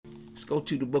go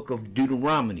to the book of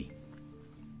Deuteronomy.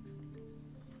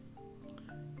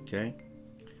 Okay.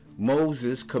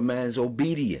 Moses commands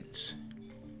obedience.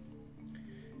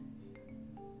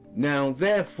 Now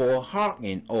therefore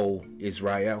hearken, O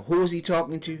Israel. Who is he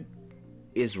talking to?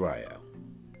 Israel.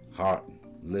 Hearken,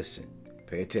 listen,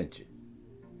 pay attention.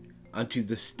 Unto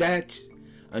the statutes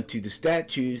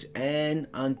and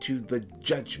unto the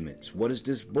judgments. What is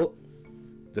this book?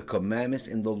 The commandments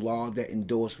and the law that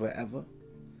endures forever.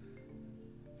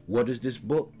 What is this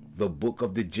book? The book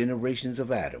of the generations of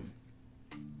Adam.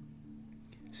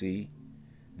 See,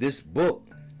 this book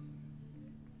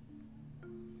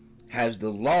has the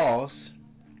laws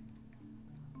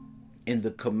and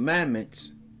the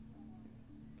commandments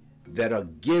that are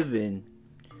given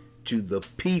to the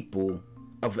people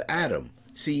of Adam.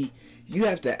 See, you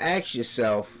have to ask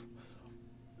yourself,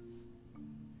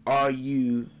 are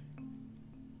you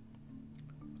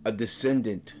a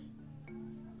descendant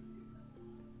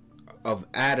of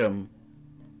Adam,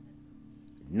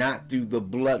 not through the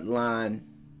bloodline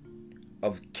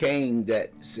of Cain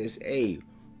that says, hey,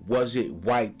 was it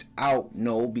wiped out?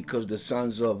 No, because the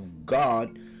sons of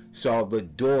God saw the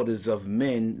daughters of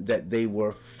men that they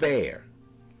were fair.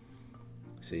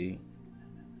 See?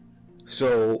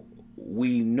 So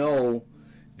we know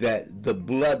that the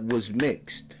blood was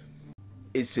mixed.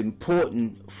 It's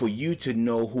important for you to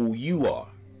know who you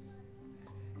are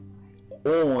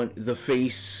on the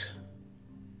face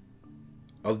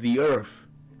of the earth,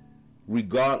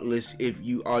 regardless if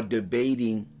you are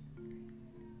debating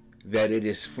that it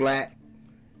is flat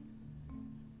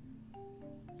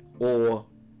or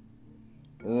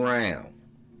round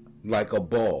like a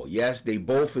ball. Yes, they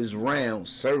both is round,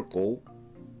 circle.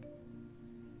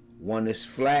 One is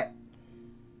flat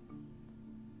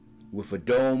with a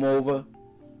dome over.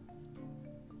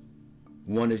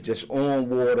 One is just on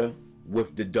water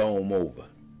with the dome over.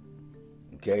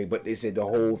 Okay, but they said the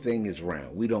whole thing is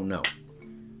round. We don't know.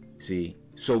 See,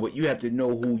 so what you have to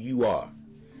know who you are.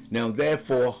 Now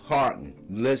therefore hearken,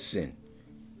 listen,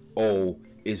 O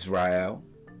Israel,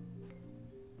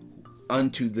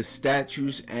 unto the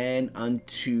statutes and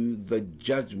unto the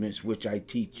judgments which I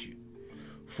teach you.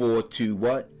 For to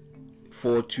what?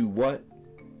 For to what?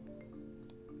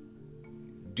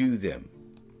 Do them.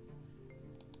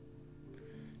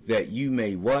 That you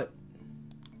may what?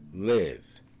 Live.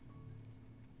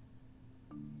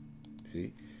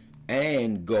 See?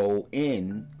 And go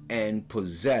in and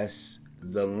possess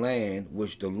the land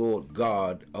which the Lord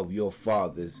God of your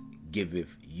fathers giveth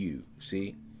you.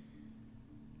 See?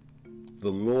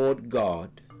 The Lord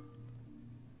God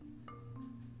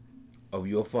of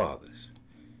your fathers.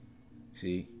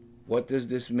 See? What does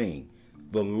this mean?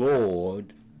 The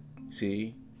Lord,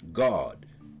 see, God.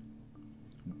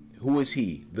 Who is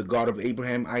he? The God of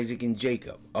Abraham, Isaac, and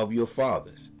Jacob, of your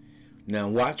fathers. Now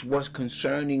watch what's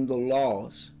concerning the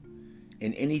laws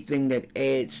and anything that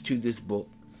adds to this book.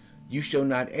 You shall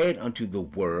not add unto the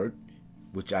word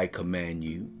which I command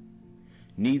you,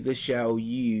 neither shall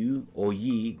you or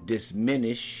ye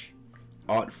diminish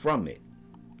aught from it,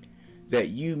 that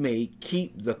you may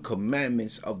keep the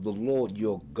commandments of the Lord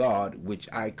your God which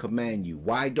I command you.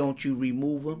 Why don't you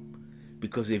remove them?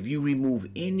 Because if you remove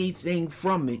anything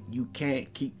from it, you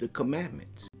can't keep the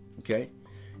commandments. Okay?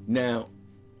 Now,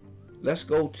 let's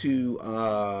go to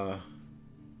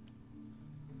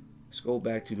let's go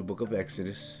back to the book of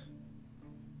Exodus.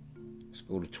 Let's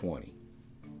go to 20.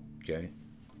 Okay?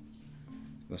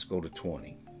 Let's go to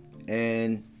 20.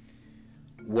 And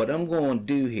what I'm going to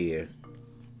do here,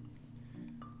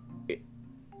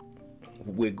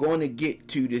 we're going to get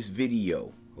to this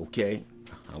video, okay?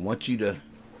 I want you to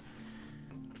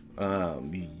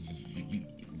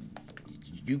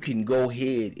you can go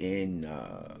ahead and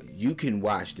you can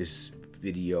watch this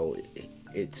video.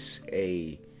 It's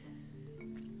a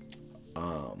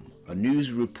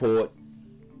news report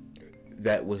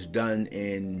that was done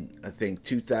in, I think,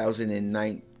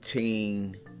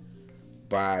 2019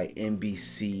 by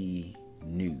NBC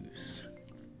News,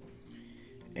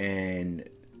 and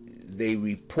they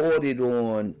reported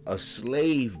on a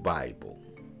slave Bible,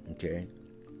 okay,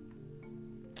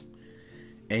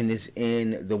 and it's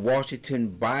in the Washington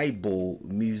Bible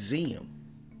Museum,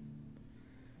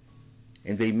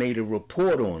 and they made a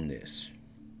report on this.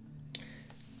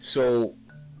 So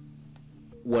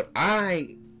what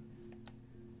I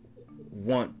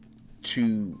want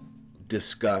to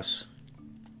discuss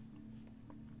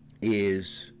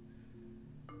is,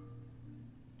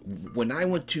 when I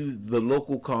went to the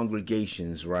local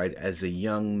congregations, right, as a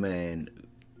young man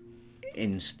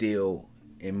and still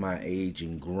in my age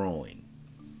and growing,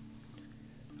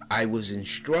 I was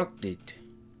instructed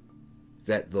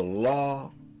that the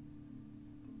law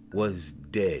was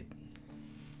dead.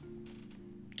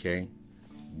 Okay?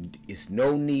 It's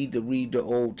no need to read the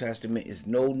Old Testament. It's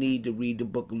no need to read the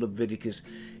book of Leviticus.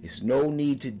 It's no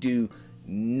need to do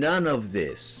none of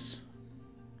this.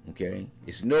 Okay?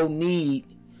 It's no need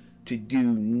to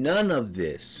do none of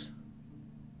this.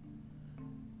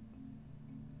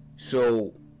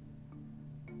 So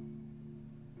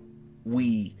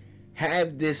we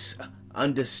have this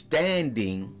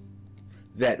understanding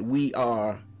that we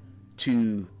are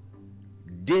to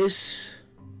disregard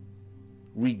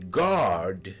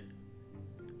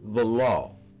the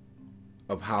law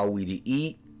of how we to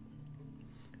eat,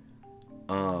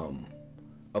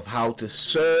 of how to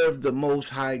serve the Most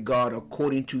High God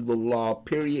according to the law,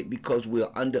 period, because we're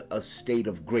under a state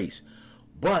of grace.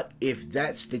 But if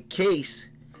that's the case,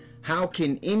 how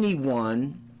can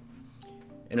anyone,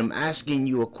 and I'm asking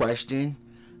you a question,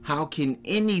 how can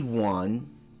anyone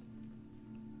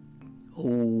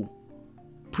who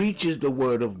preaches the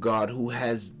word of God, who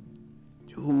has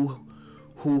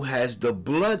the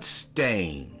blood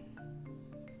stain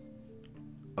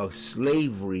of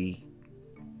slavery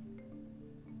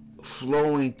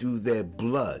flowing through their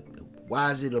blood?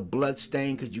 Why is it a blood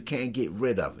stain? Because you can't get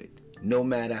rid of it. No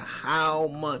matter how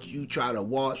much you try to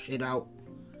wash it out,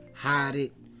 hide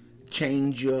it,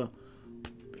 change your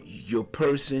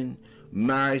person,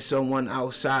 marry someone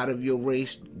outside of your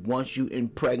race, once you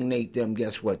impregnate them,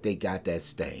 guess what? They got that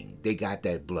stain. They got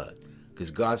that blood.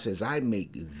 Because God says, I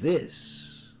make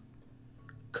this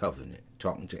covenant,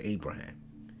 talking to Abraham.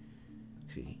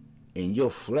 See, in your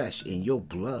flesh, in your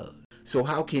blood. So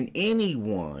how can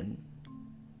anyone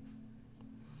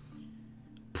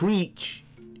preach,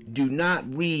 do not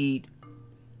read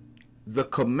the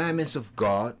commandments of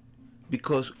God,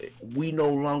 because we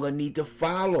no longer need to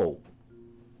follow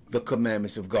the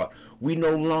commandments of God. We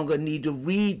no longer need to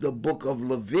read the book of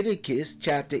Leviticus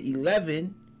chapter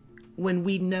 11 when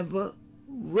we never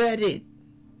read it.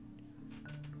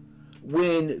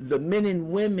 When the men and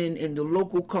women in the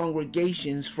local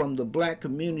congregations from the black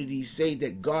communities say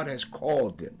that God has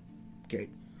called them, okay?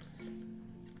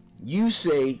 You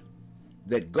say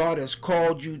that God has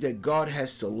called you, that God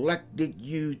has selected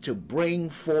you to bring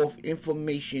forth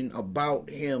information about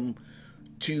Him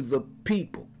to the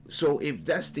people. So if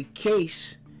that's the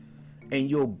case, and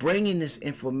you're bringing this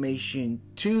information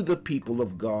to the people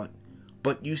of God,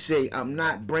 but you say, I'm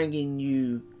not bringing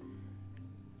you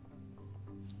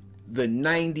the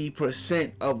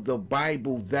 90% of the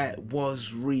Bible that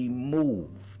was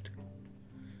removed.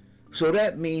 So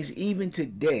that means even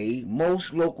today,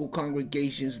 most local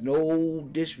congregations, no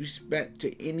disrespect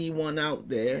to anyone out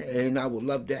there, and I would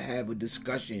love to have a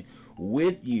discussion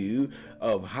with you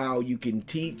of how you can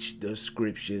teach the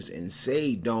scriptures and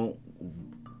say do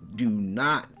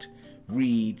not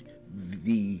read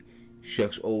the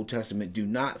Old Testament, do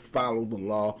not follow the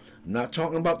law. I'm not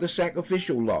talking about the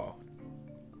sacrificial law.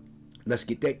 Let's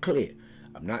get that clear.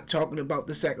 I'm not talking about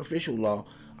the sacrificial law.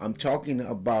 I'm talking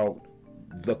about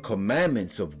the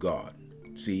commandments of God.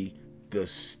 See, the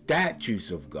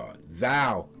statutes of God.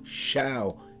 Thou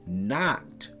shalt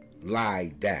not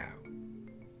lie down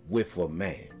with a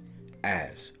man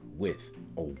as with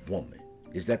a woman.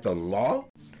 Is that the law?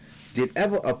 Did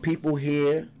ever a people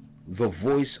hear the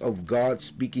voice of God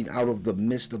speaking out of the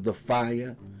midst of the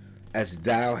fire, as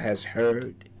thou hast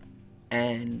heard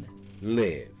and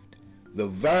lived? The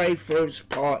very first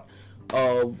part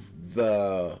of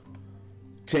the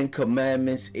Ten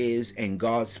Commandments is, and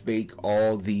God spake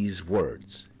all these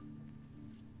words.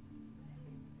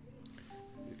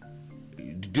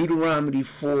 Deuteronomy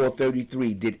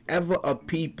 4:33, did ever a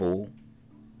people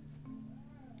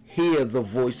hear the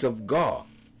voice of God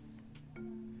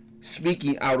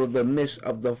speaking out of the midst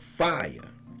of the fire,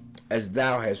 as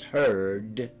thou hast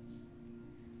heard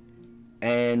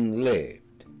and lived?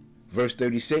 Verse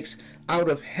 36, out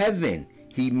of heaven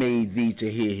he made thee to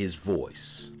hear his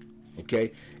voice.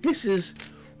 Okay, this is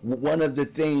one of the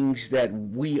things that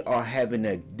we are having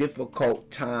a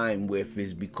difficult time with,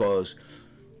 is because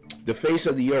the face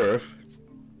of the earth,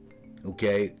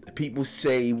 okay, people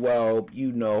say, well,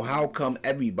 you know, how come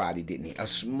everybody didn't hear? A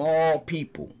small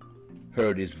people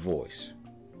heard his voice.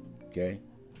 Okay,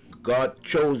 God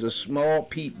chose a small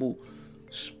people,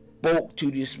 spoke to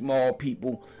these small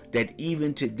people, that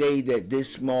even today that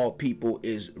this small people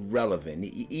is relevant.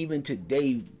 Even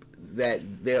today that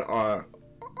there are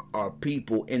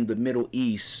people in the Middle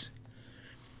East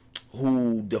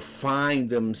who define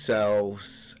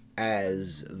themselves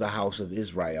as the house of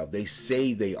Israel. They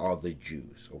say they are the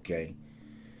Jews, okay?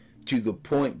 To the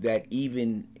point that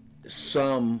even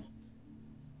some,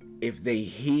 if they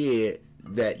hear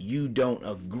that you don't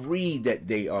agree that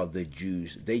they are the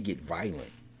Jews, they get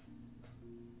violent.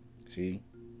 See,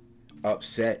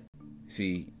 upset.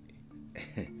 See,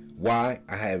 why?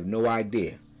 I have no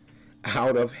idea.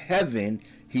 Out of heaven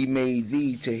he made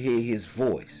thee to hear his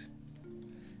voice,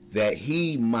 that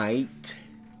he might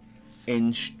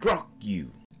instruct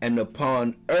you. And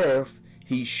upon earth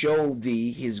he showed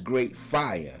thee his great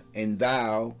fire, and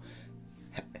thou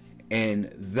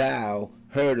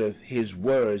heardest his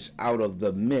words out of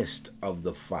the midst of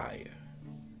the fire.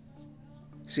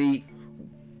 See,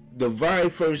 the very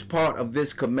first part of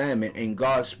this commandment, and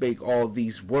God spake all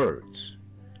these words.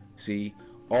 See,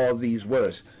 all these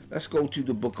words. Let's go to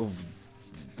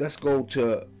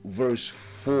verse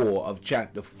 4 of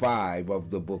chapter 5 of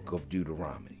the book of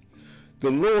Deuteronomy.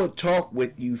 The Lord talked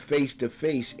with you face to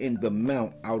face in the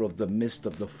mount out of the midst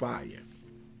of the fire.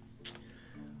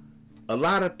 A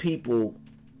lot of people,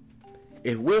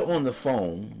 if we're on the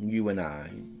phone, you and I,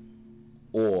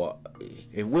 or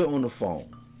if we're on the phone,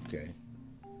 okay,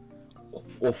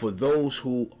 or for those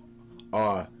who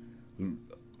are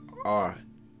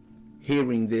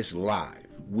hearing this live,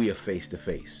 we are face to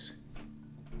face.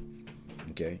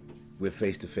 Okay, we're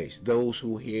face to face. Those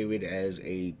who hear it as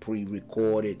a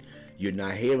pre-recorded, you're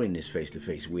not hearing this face to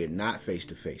face. We're not face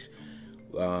to face.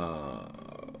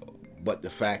 But the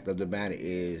fact of the matter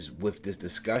is, with this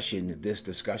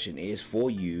discussion is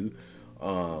for you,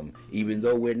 even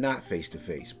though we're not face to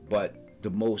face. But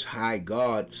the Most High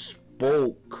God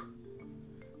spoke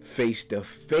face to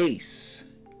face.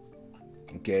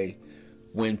 Okay,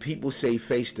 when people say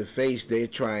face to face, they're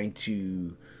trying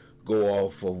to go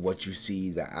off of what you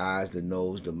see, the eyes, the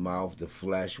nose, the mouth, the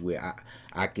flesh, where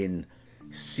I can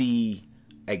see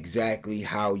exactly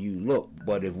how you look.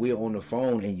 But if we're on the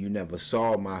phone and you never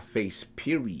saw my face,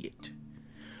 period,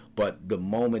 but the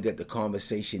moment that the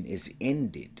conversation is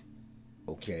ended,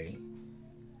 okay,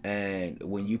 and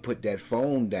when you put that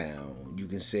phone down, you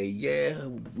can say, yeah,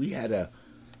 we had a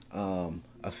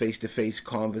face-to-face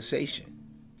conversation.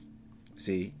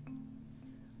 See,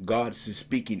 God is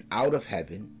speaking out of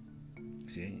heaven.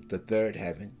 See, the third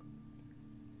heaven.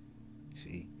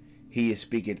 See, he is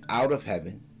speaking out of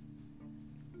heaven.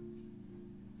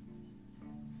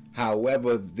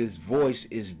 However, this voice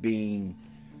is being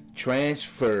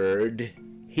transferred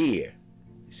here.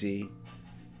 See,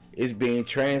 it's being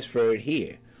transferred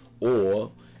here.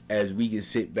 Or, as we can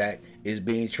sit back, it's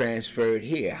being transferred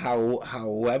here.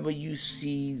 However you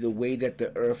see the way that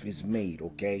the earth is made,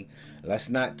 okay? Let's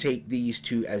not take these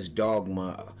two as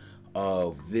dogma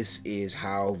of this is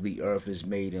how the earth is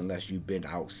made unless you've been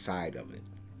outside of it.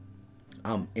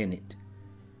 I'm in it,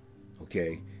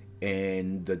 okay?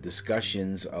 And the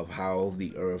discussions of how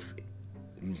the earth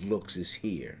looks is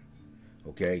here,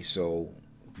 okay? So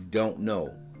if you don't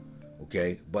know,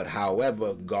 okay? But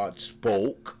however, God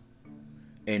spoke,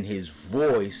 and his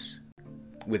voice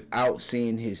without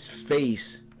seeing his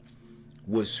face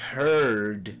was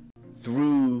heard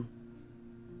through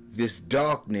this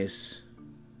darkness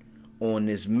on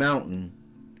this mountain,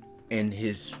 and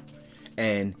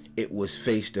it was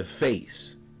face to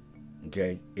face.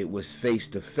 Okay, it was face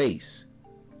to face.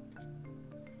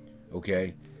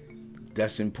 Okay,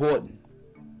 that's important.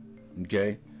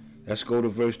 Okay, let's go to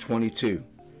verse 22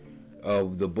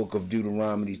 of the book of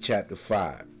Deuteronomy chapter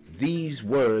 5. These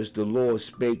words the Lord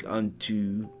spake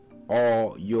unto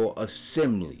all your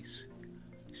assemblies.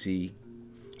 See,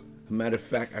 matter of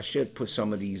fact, I should put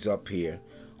some of these up here,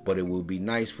 but it will be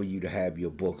nice for you to have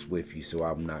your books with you, so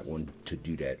I'm not going to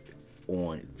do that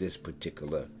on this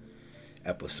particular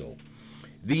episode.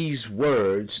 These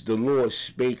words the Lord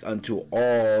spake unto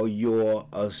all your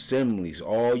assemblies,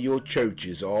 all your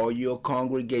churches, all your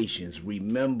congregations.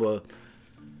 Remember,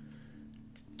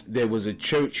 there was a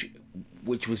church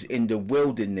which was in the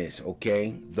wilderness,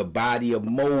 okay? The body of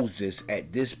Moses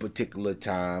at this particular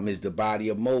time is the body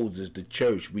of Moses, the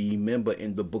church. Remember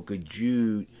in the book of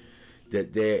Jude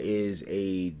that there is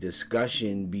a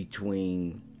discussion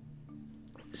between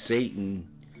Satan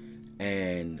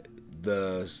and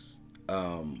the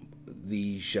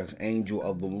angel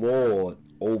of the Lord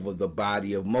over the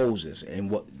body of Moses,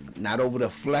 and not over the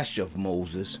flesh of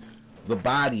Moses, the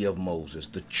body of Moses,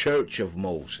 the church of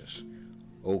Moses,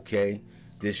 okay?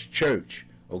 This church,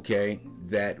 okay,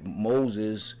 that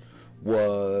Moses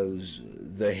was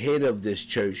the head of this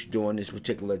church during this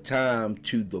particular time,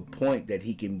 to the point that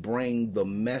he can bring the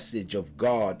message of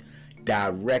God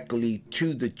directly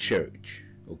to the church,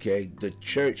 okay, the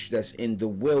church that's in the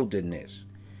wilderness,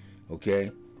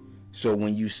 okay? So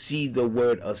when you see the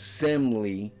word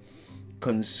assembly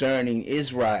concerning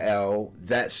Israel,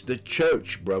 that's the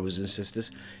church, brothers and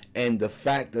sisters. And the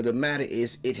fact of the matter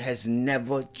is, it has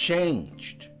never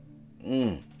changed.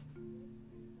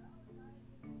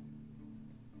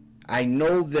 I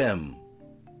know them,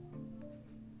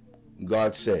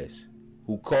 God says,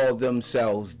 who call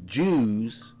themselves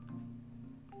Jews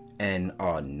and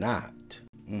are not.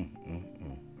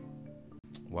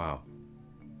 Wow.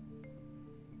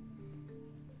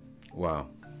 Wow.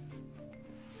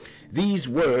 These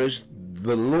words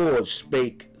the Lord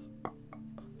spake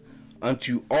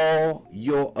unto all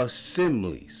your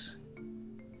assemblies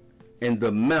in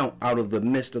the mount out of the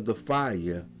midst of the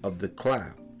fire of the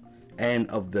cloud and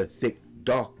of the thick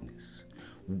darkness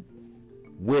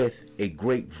with a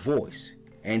great voice.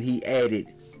 And he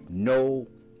added no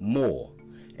more.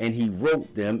 And he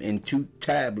wrote them in 2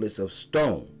 tablets of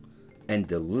stone and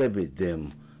delivered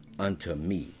them unto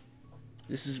me.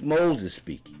 This is Moses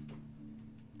speaking,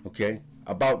 okay,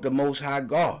 about the Most High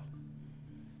God,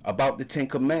 about the 10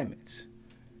 Commandments.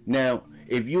 Now,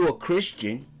 if you're a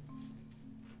Christian,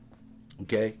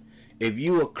 okay, if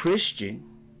you're a Christian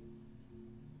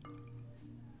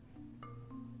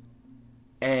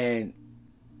and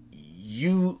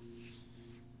you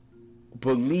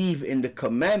believe in the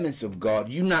commandments of God,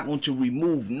 you're not going to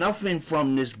remove nothing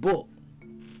from this book.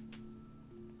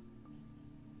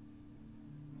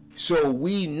 So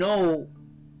we know,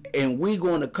 and we're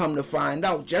going to come to find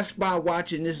out just by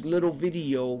watching this little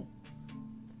video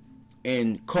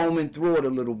and combing through it a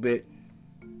little bit,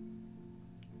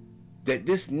 that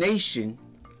this nation,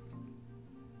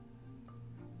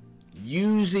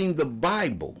 using the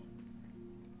Bible,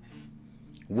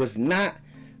 was not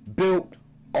built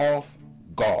off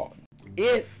God.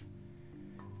 If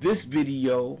this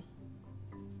video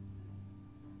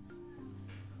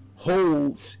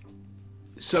holds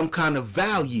some kind of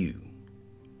value,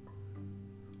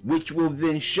 which will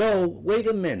then show, wait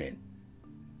a minute,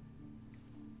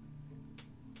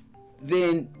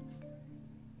 then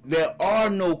there are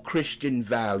no Christian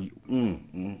value.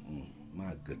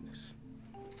 My goodness.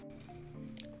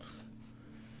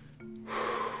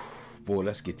 Boy,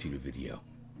 let's get to the video.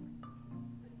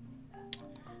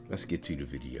 Let's get to the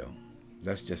video.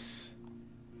 Let's just,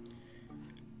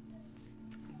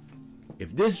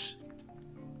 if this,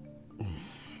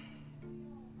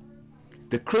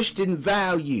 the Christian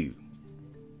value,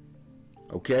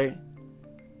 okay,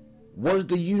 was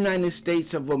the United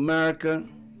States of America,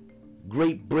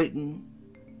 Great Britain,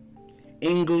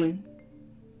 England,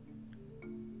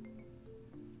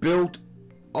 built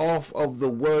off of the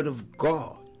Word of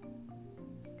God?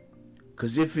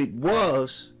 Because if it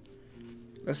was,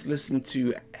 let's listen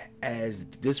to, as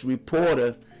this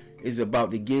reporter is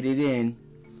about to get it in,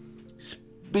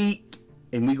 speak,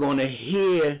 and we're going to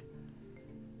hear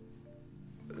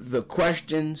the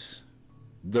questions,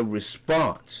 the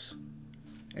response,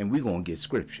 and we're going to get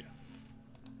scripture.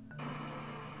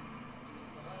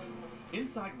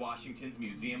 Inside Washington's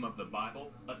Museum of the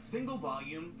Bible, a single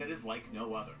volume that is like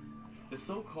no other. The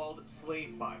so-called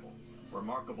Slave Bible.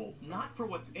 Remarkable not for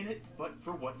what's in it, but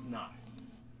for what's not.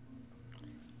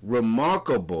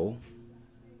 Remarkable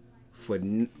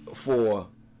for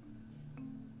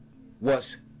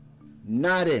what's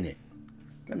not in it.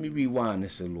 Let me rewind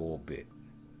this a little bit.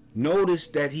 Notice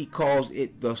that he calls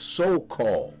it the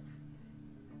so-called.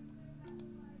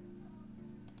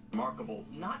 Remarkable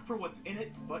not for what's in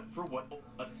it, but for what,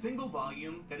 a single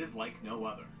volume that is like no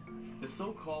other. The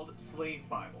so-called Slave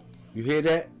Bible. You hear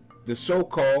that? The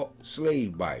so-called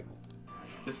Slave Bible.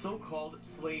 The so-called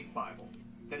Slave Bible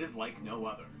that is like no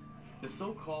other. The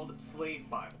so-called Slave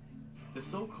Bible. The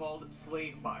so-called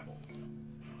Slave Bible.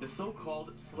 The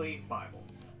so-called Slave Bible.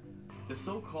 The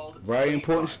so-called very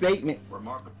important statement.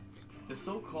 Remarkable. The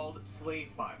so-called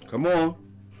Slave Bible. Come on.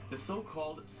 The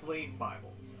so-called Slave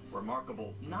Bible.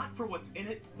 Remarkable not for what's in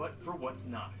it, but for what's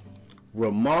not.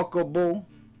 Remarkable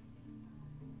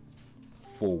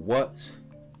for what's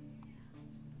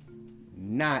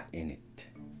not in it.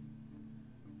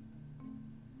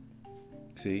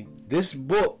 See, this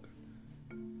book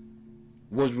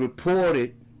was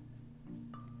reported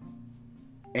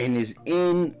and is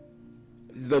in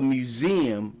the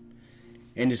museum,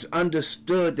 and it's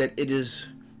understood that it is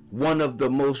one of the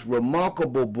most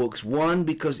remarkable books. One,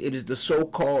 because it is the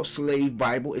so-called Slave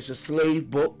Bible. It's a slave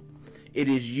book. It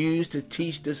is used to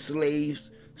teach the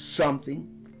slaves something.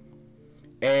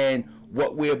 And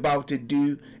what we're about to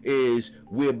do is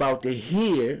we're about to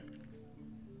hear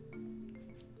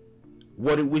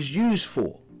what it was used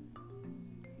for.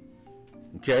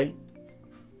 Okay?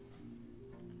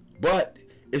 But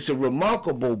it's a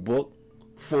remarkable book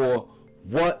for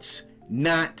what's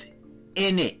not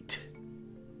in it.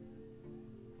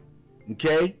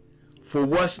 Okay? For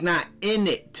what's not in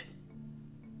it.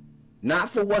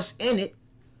 Not for what's in it,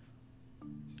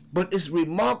 but it's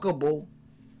remarkable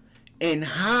in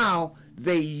how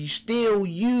they still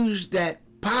used that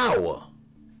power,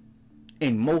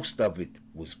 and most of it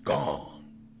was gone.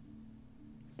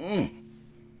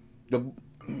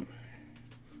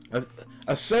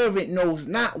 A servant knows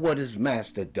not what his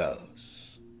master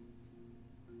does.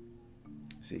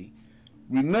 See,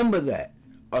 remember that.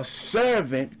 A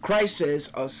servant, Christ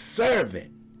says, a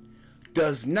servant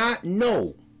does not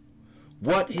know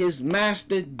what his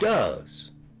master does,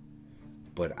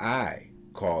 but I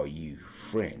call you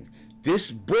friend.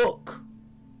 This book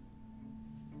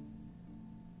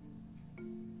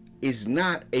is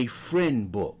not a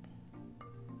friend book.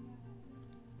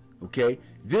 Okay?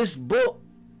 This book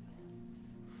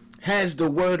has the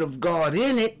word of God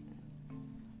in it,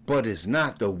 but it's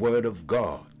not the word of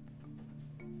God.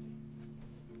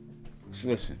 Let's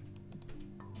listen.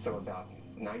 So about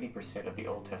 90% of the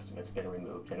Old Testament's been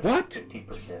removed, and What? about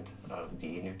 50% of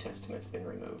the New Testament's been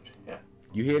removed. Yeah.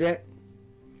 You hear that?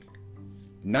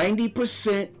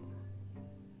 90%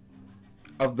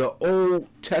 of the Old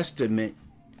Testament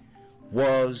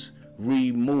was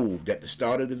removed. At the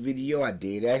start of the video, I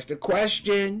did ask the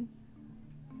question,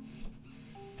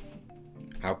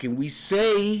 how can we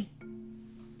say,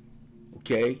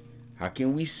 how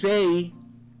can we say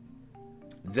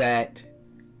that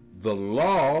the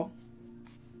law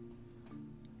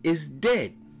is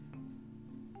dead?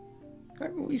 How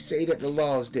can we say that the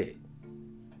law is dead?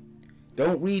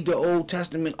 Don't read the Old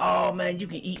Testament, oh man, you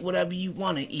can eat whatever you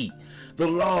want to eat. The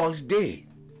law is dead.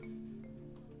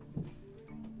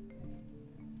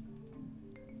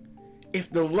 If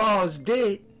the law is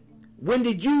dead, when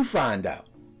did you find out?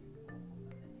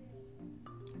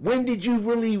 When did you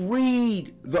really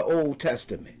read the Old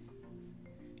Testament?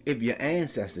 If your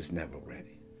ancestors never read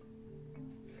it.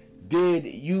 Did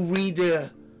you read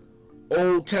the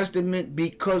Old Testament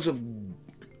because of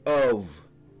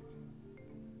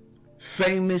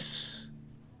famous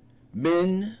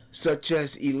men such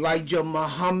as Elijah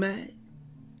Muhammad,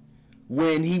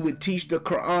 when he would teach the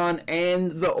Quran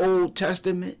and the Old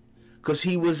Testament, because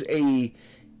he was a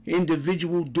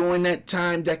individual during that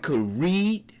time that could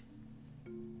read?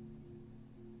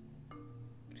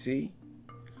 See?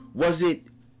 Was it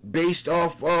based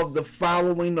off of the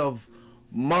following of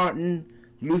Martin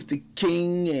Luther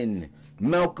King and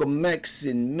Malcolm X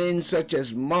and men such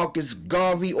as Marcus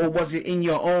Garvey, or was it in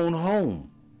your own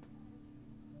home?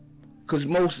 Because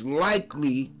most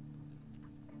likely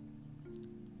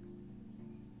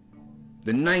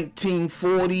the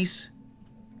 1940s,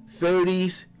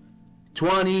 30s,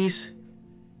 20s,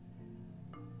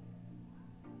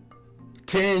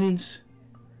 10s,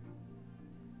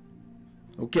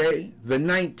 the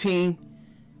 1950s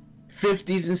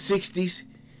and 60s,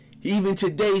 even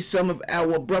today some of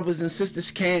our brothers and sisters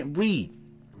can't read.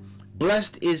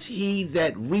 Blessed is he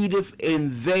that readeth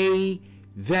and they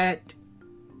that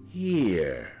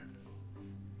hear.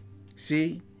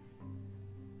 See?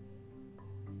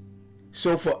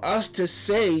 So for us to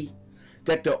say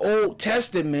that the Old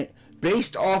Testament,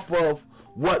 based off of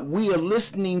what we are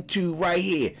listening to right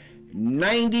here,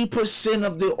 90%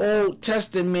 of the Old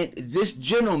Testament, this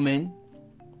gentleman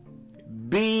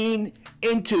being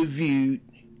interviewed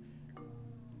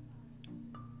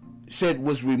said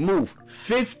was removed.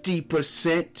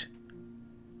 50%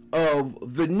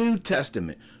 of the New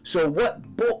Testament. So what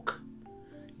book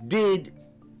did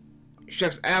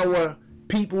our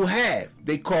people have?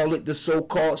 They call it the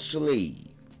so-called slave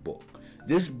book.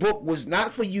 This book was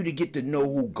not for you to get to know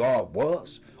who God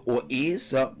was or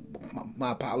is.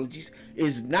 My apologies.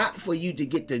 It's not for you to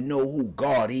get to know who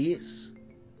God is.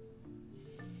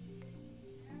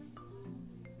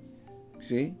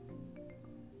 See?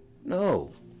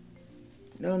 No.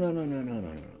 No.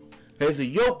 There's a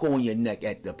yoke on your neck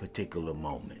at the particular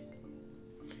moment.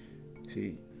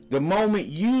 See? The moment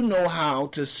you know how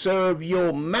to serve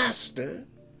your master,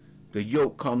 the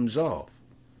yoke comes off.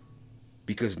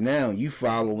 Because now you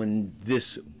following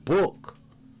this book.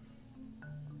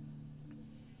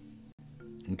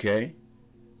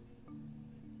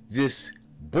 This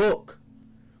book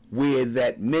where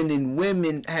that men and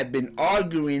women have been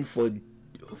arguing for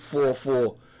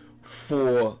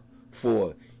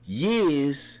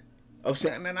years of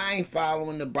saying, man, I ain't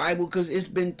following the Bible because it's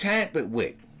been tampered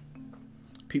with.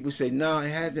 People say, no, it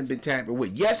hasn't been tampered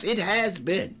with. Yes, it has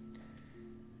been.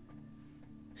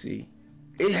 See,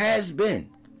 it has been.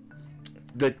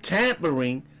 The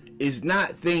tampering is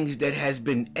not things that has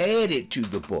been added to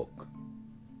the book.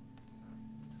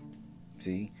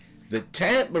 See, the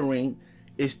tampering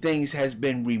is things has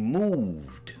been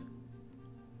removed.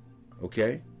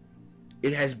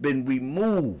 It has been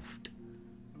removed.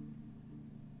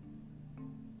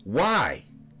 Why?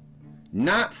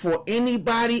 Not for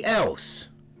anybody else,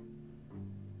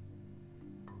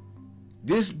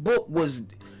 This book was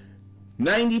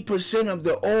 90% of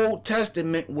the Old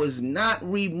Testament was not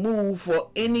removed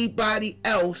for anybody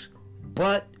else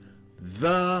but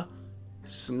the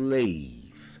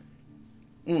slave.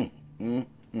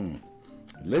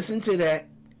 Listen to that.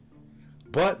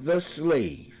 But the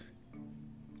slave.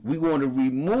 We want to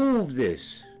remove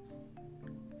this.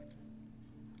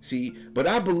 See, but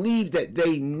I believe that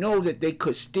they know that they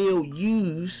could still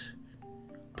use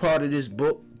part of this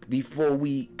book before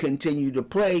we continue to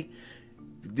play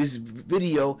this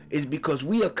video, is because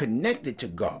we are connected to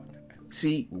God.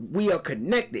 See, we are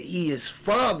connected. He is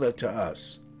Father to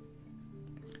us.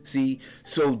 See,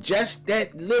 so just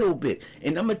that little bit.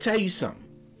 And I'm going to tell you something.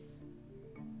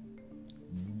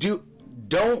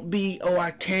 Don't be, oh,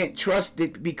 I can't trust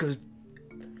it, because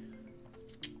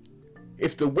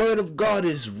if the word of God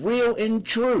is real and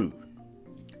true,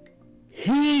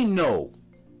 he know.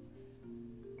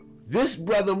 This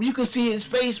brother, you can see his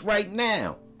face right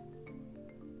now.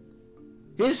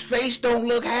 His face don't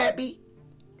look happy.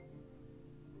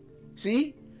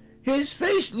 See? His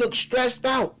face looks stressed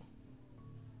out.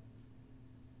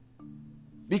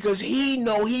 Because he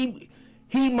know he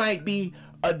might be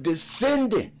a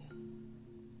descendant.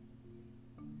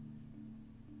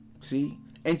 See?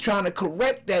 And trying to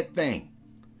correct that thing.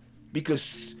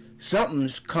 Because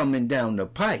something's coming down the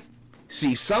pipe.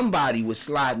 See, somebody was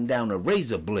sliding down a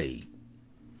razor blade.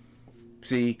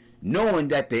 See? Knowing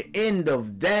that the end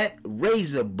of that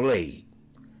razor blade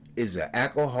is an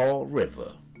alcohol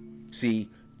river. See?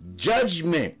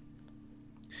 Judgment.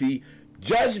 See?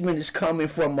 Judgment is coming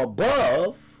from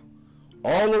above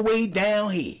all the way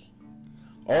down here.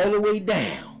 All the way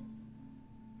down.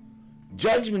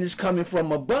 Judgment is coming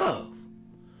from above.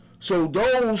 So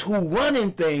those who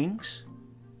running things,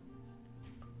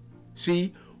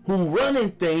 see, who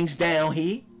running things down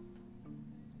here,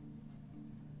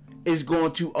 is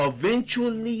going to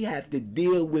eventually have to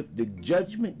deal with the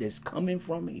judgment that's coming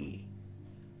from here.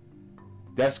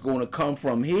 That's going to come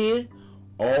from here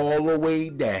all the way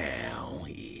down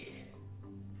here.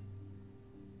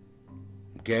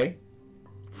 Okay?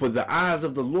 For the eyes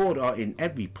of the Lord are in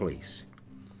every place,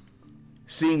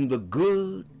 seeing the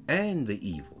good and the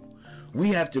evil. We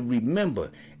have to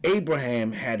remember,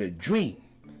 Abraham had a dream,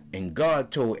 and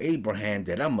God told Abraham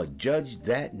that I'm going to judge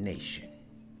that nation.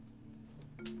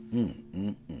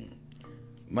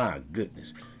 My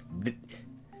goodness.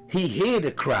 He heard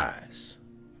the cries.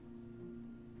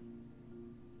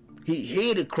 He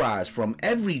heard the cries from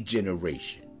every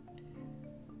generation.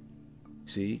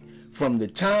 See? From the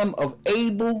time of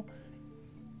Abel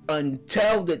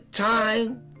until the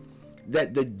time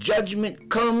that the judgment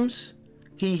comes,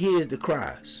 he hears the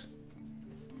cries.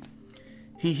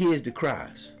 He hears the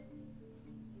cries.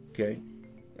 Okay?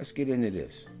 Let's get into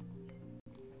this.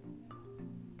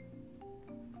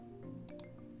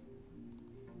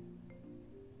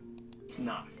 It's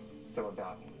not. So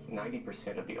about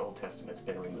 90% of the Old Testament's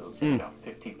been removed, and about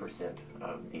 50%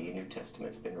 of the New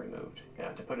Testament's been removed.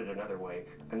 To put it another way,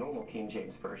 a normal King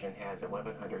James Version has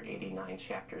 1,189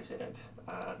 chapters in it.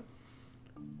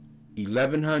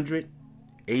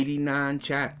 1,189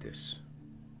 chapters.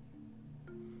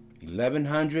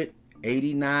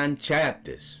 1,189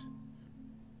 chapters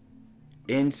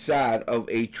inside of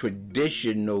a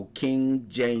traditional King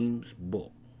James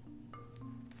book.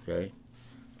 Okay?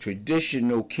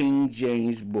 Traditional King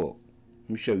James book.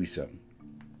 Let me show you something.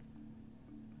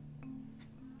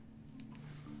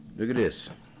 Look at this.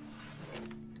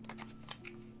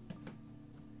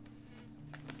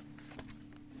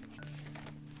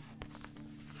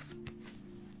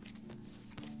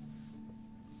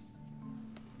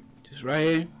 Just right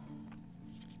here.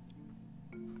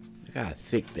 Look how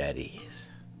thick that is.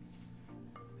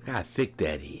 Look how thick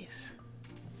that is.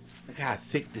 Look how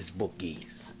thick this book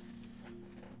is.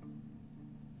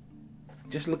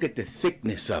 Just look at the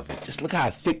thickness of it. Just look how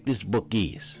thick this book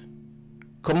is.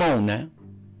 Come on now.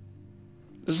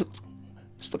 Just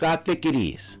look how thick it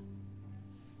is.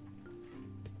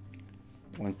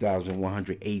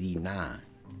 1,189.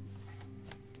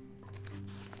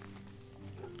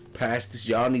 Pastors,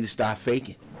 y'all need to stop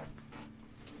faking.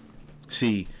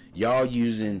 See, y'all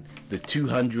using the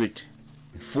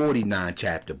 249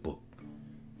 chapter book.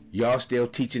 Y'all still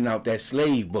teaching out that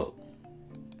slave book.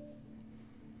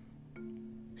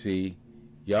 See,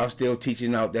 y'all still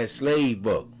teaching out that slave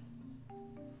book.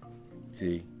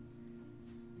 See,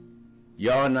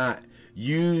 y'all not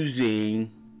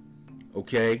using,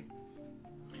 okay,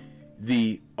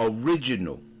 the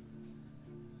original,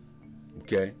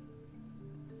 okay,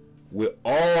 where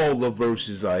all the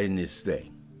verses are in this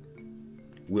thing,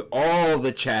 with all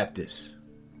the chapters.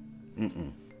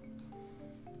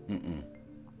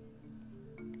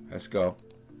 Let's go.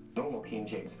 Normal King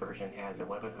James Version has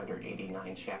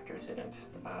 1,189 chapters in it.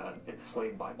 The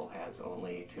Slave Bible has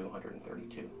only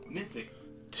 232. Missing.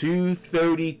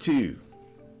 232.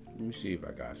 Let me see if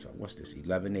I got something. What's this?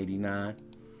 1189.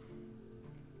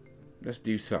 Let's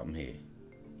do something here.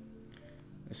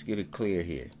 Let's get it clear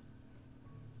here.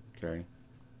 Okay.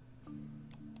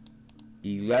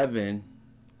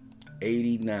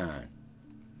 1189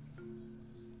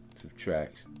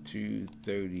 subtracts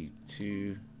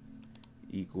 232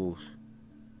 equals,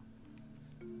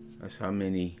 that's how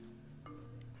many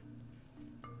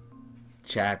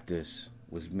chapters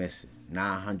was missing.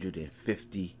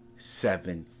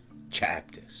 957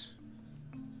 chapters.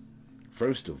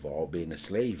 First of all, being a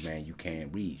slave man, you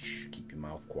can't read. Shh, keep your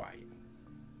mouth quiet.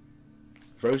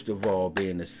 First of all,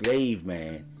 being a slave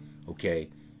man, okay,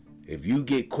 if you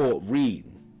get caught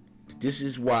reading, this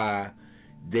is why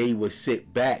they would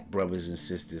sit back, brothers and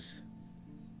sisters,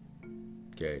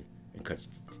 okay, and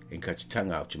cut your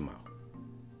tongue out your mouth.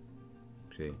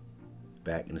 See,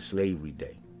 back in the slavery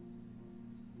day,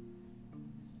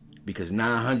 because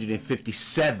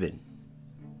 957.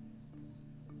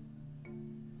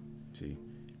 See,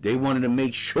 they wanted to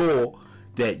make sure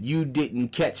that you didn't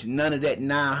catch none of that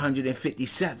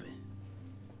 957.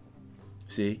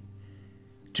 See,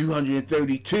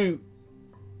 232.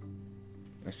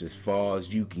 That's as far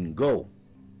as you can go.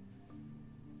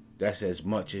 That's as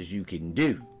much as you can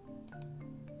do.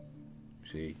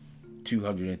 See,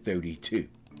 232.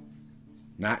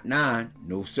 Not 9,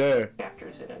 no sir.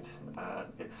 Chapters in it.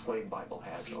 The Slave Bible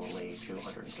has only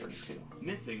 232.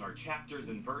 Missing are chapters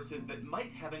and verses that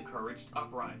might have encouraged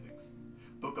uprisings.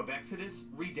 Book of Exodus,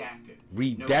 redacted.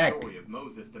 No story of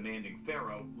Moses demanding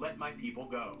Pharaoh, let my people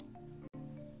go.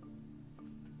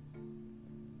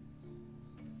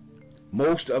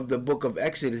 Most of the book of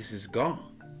Exodus is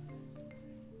gone.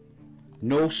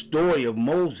 No story of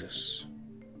Moses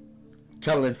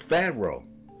telling Pharaoh,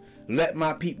 let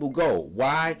my people go.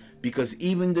 Why? Because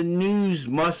even the news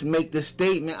must make the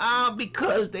statement,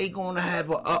 because they're going to have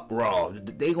an uproar.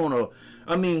 They're going to,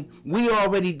 we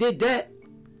already did that.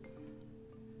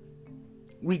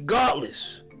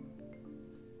 Regardless.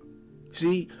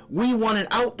 See, we wanted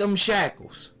out them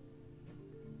shackles.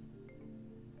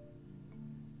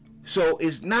 So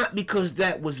it's not because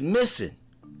that was missing.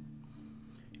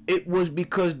 It was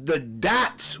because the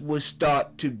dots would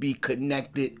start to be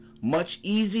connected much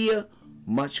easier,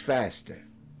 much faster.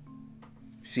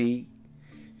 See,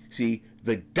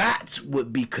 the dots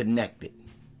would be connected.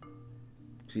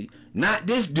 See, not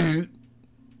this dude.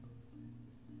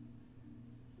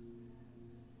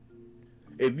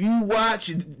 If you watch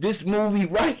this movie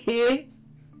right here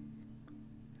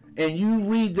and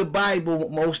you read the Bible,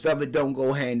 most of it don't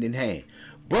go hand in hand.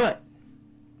 But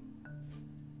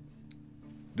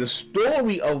the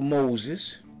story of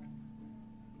Moses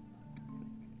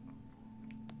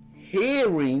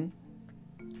hearing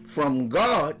from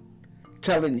God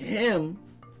telling him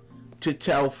to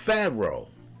tell Pharaoh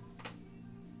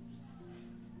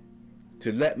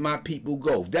to let my people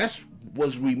go. That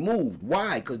was removed.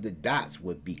 Why? Because the dots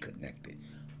would be connected.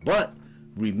 But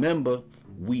remember,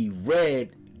 we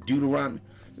read Deuteronomy.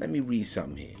 Let me read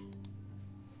something here.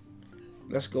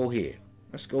 Let's go here.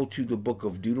 Let's go to the book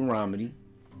of Deuteronomy.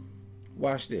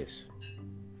 Watch this.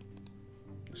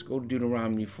 Let's go to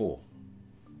Deuteronomy 4.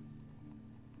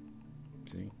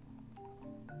 See?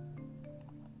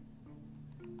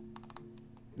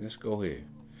 Let's go here.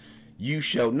 You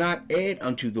shall not add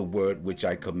unto the word which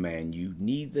I command you,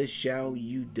 neither shall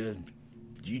ye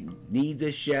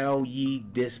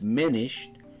diminish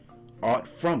aught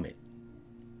from it.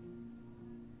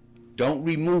 Don't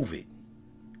remove it.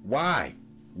 Why?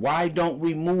 Why don't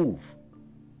remove?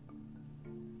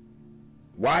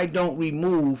 Why don't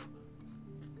remove?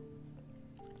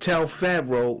 Tell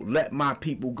Pharaoh, let my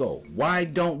people go. Why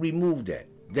don't remove that?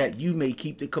 That you may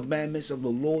keep the commandments of the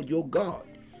Lord your God.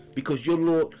 Because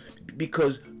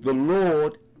the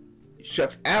Lord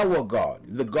shuts our God,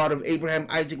 the God of Abraham,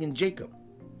 Isaac, and Jacob.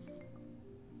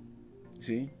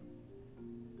 See?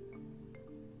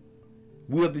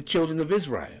 We are the children of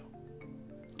Israel.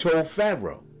 Told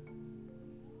Pharaoh,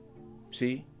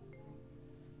 see,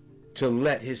 to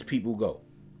let his people go.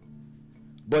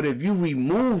 But if you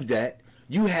remove that,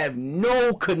 you have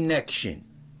no connection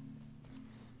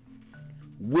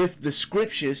with the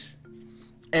scriptures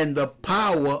and the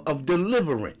power of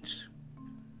deliverance.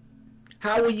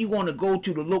 How are you going to go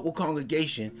to the local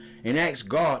congregation and ask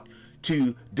God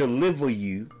to deliver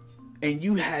you and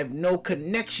you have no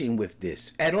connection with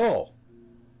this at all?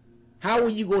 How are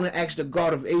you going to ask the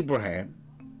God of Abraham,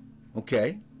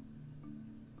 okay,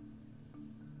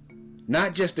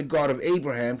 Not just the God of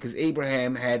Abraham, because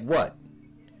Abraham had what?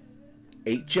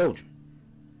 8 children.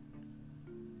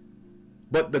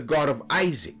 But the God of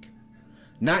Isaac.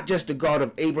 Not just the God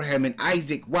of Abraham and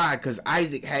Isaac. Why? Because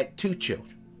Isaac had 2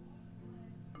 children.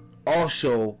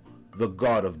 Also the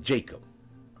God of Jacob.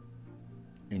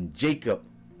 And Jacob's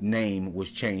name was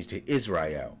changed to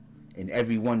Israel. And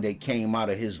everyone that came out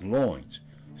of his loins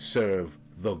served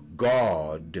the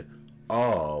God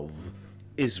of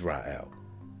Israel.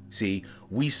 See,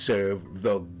 we serve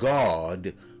the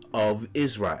God of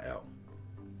Israel.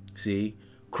 See,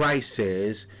 Christ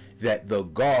says that the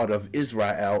God of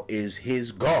Israel is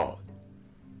his God.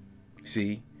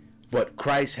 See, but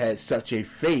Christ had such a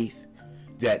faith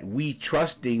that we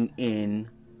trusting in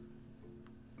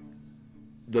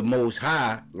the Most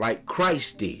High like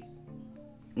Christ did.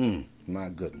 My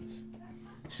goodness.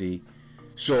 See,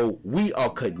 so we are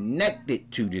connected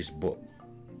to this book.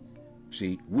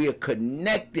 See, we are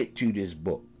connected to this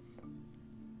book.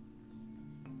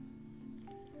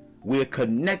 We're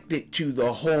connected to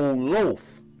the whole loaf.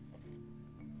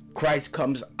 Christ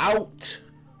comes out.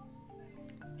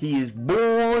 He is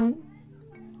born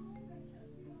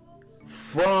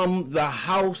from the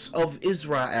house of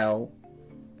Israel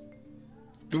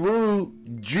through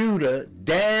Judah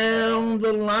down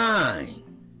the line,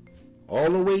 all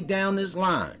the way down this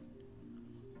line.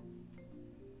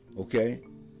 Okay?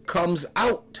 Comes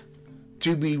out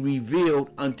to be revealed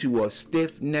unto a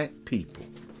stiff-necked people.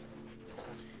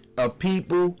 A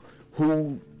people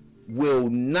who will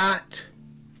not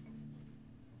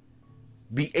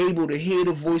be able to hear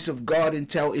the voice of God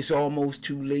until it's almost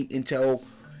too late, until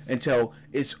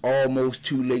it's almost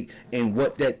too late. And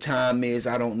what that time is,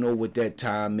 I don't know what that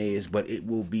time is, but it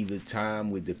will be the time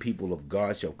where the people of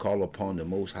God shall call upon the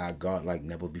Most High God like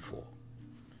never before.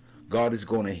 God is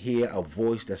going to hear a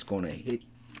voice that's going to hit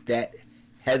that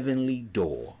heavenly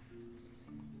door.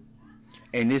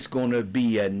 And it's going to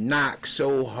be a knock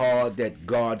so hard that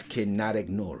God cannot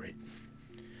ignore it.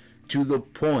 To the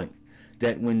point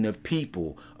that when the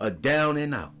people are down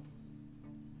and out,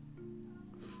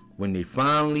 when they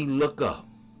finally look up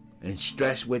and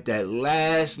stretch with that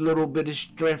last little bit of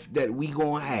strength that we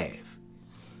going to have,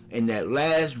 and that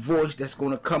last voice that's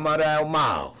going to come out of our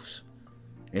mouths,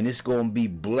 and it's going to be,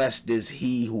 blessed is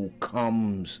he who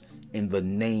comes in the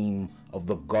name of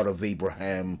the God of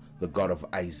Abraham, the God of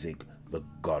Isaac, the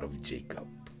God of Jacob.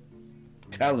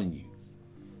 I'm telling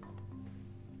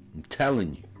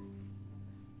you.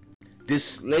 This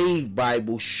slave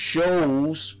Bible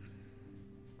shows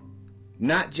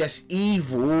not just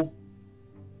evil,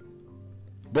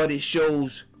 but it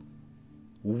shows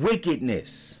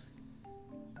wickedness.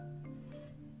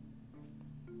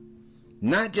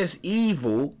 Not just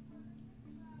evil,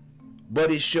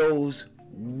 but it shows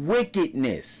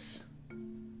wickedness.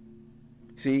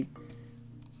 See,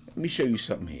 let me show you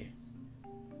something here.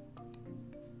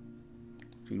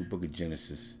 To the book of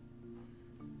Genesis.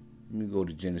 Let me go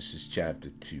to Genesis chapter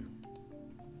 2.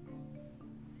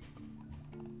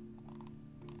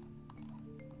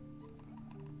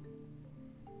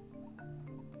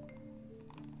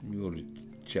 Let me go to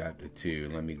chapter 2.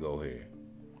 Let me go here.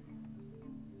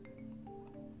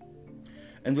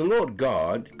 And the Lord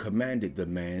God commanded the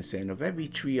man, saying, of every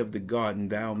tree of the garden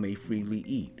thou may freely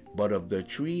eat, but of the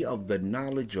tree of the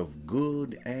knowledge of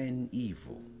good and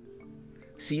evil.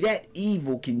 See, that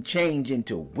evil can change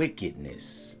into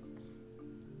wickedness.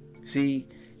 See,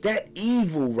 that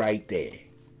evil right there.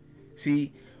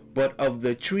 See, but of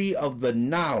the tree of the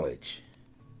knowledge,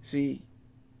 see,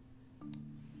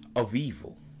 of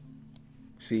evil.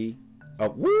 See,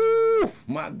 woo,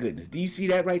 my goodness. Do you see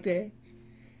that right there?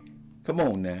 Come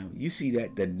on now. You see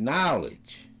that? The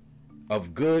knowledge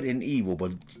of good and evil.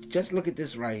 But just look at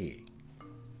this right here.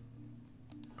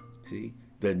 See,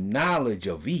 the knowledge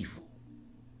of evil.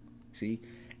 See,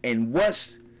 and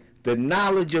what's the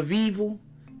knowledge of evil?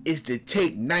 Is to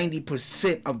take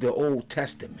 90% of the Old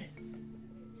Testament.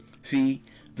 See,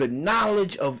 the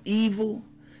knowledge of evil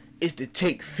is to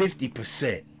take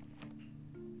 50%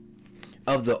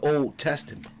 of the Old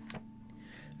Testament.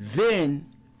 Then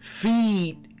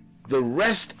feed the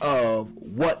rest of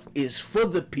what is for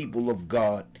the people of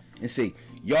God and say,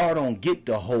 y'all don't get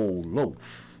the whole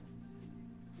loaf.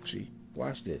 See,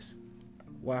 watch this.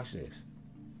 Watch this.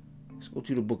 Let's go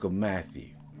to the book of Matthew.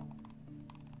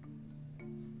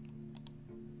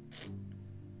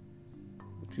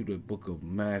 To the book of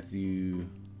Matthew,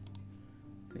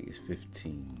 I think it's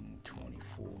 15:24.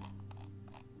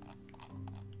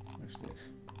 Watch this.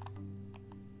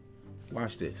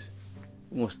 Watch this.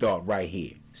 We're going to start right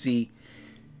here. See,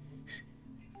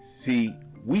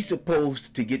 we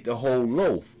supposed to get the whole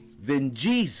loaf. Then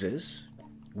Jesus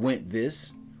went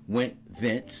thence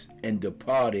and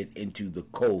departed into the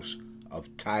coast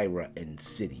of Tyre and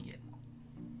Sidon.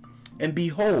 And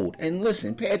behold, and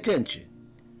listen, pay attention,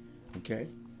 okay?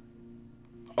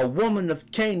 A woman of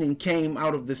Canaan came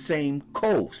out of the same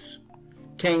coast,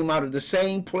 came out of the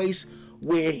same place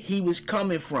where he was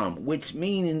coming from, which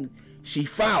meaning she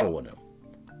following him,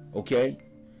 okay?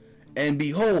 And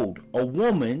behold, a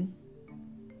woman,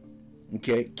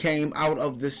 okay, came out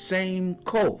of the same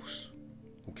coast,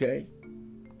 okay,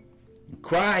 and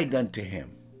cried unto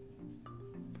him,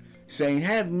 saying,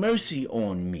 have mercy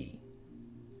on me,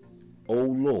 O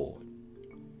Lord,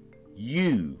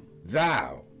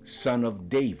 thou son of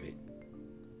David.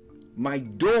 My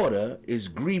daughter is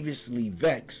grievously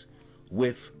vexed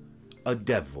with a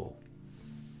devil.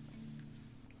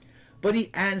 But he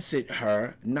answered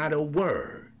her not a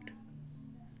word.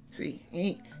 See,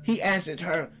 he answered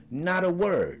her not a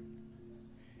word.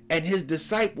 And his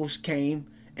disciples came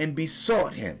and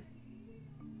besought him,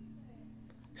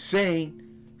 saying,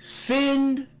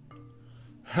 send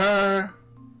her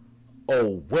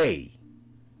away.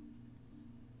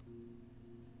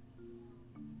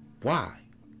 Why?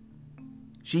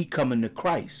 She coming to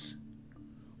Christ.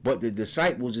 But the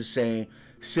disciples are saying,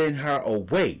 send her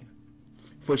away,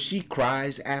 for she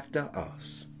cries after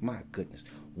us. My goodness.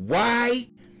 Why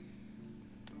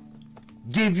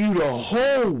give you the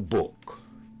whole book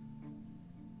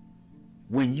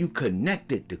when you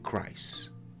connected to Christ?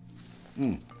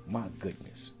 My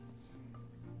goodness.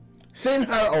 Send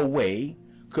her away,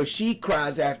 because she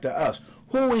cries after us.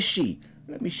 Who is she?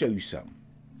 Let me show you something.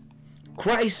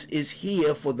 Christ is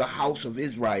here for the house of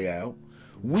Israel.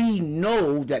 We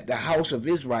know that the house of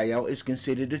Israel is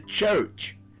considered a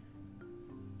church.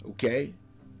 Okay?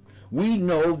 We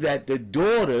know that the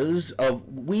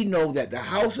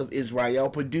house of Israel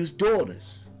produced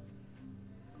daughters.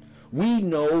 We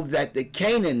know that the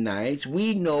Canaanites,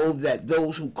 we know that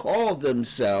those who call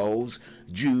themselves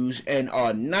Jews and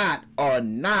are not, or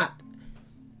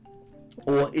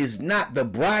is not the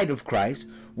bride of Christ,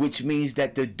 which means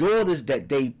that the daughters that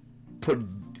they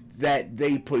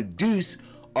produce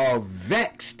are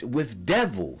vexed with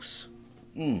devils.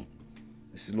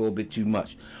 It's a little bit too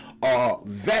much. Are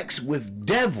vexed with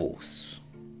devils.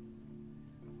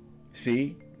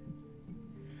 See?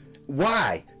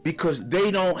 Why? Because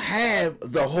they don't have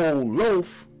the whole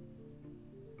loaf.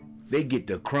 They get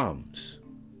the crumbs.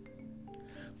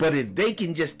 But if they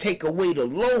can just take away the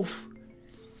loaf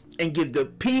and give the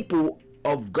people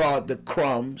of God the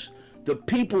crumbs, the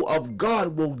people of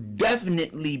God will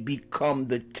definitely become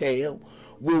the tail,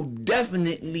 will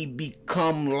definitely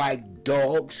become like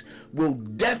dogs, will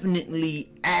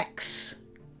definitely ask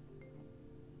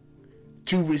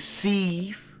to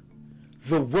receive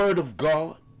the word of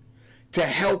God, to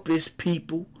help his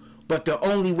people. But the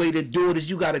only way to do it is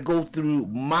you got to go through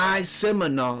my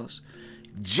seminars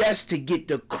just to get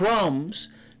the crumbs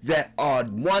that are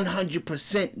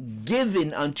 100%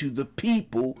 given unto the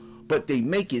people, but they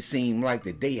make it seem like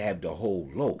that they have the whole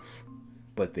loaf,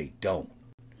 but they don't.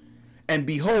 And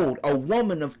behold, a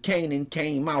woman of Canaan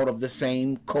came out of the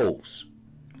same coast.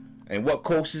 And what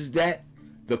coast is that?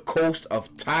 The coast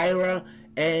of Tyre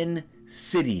and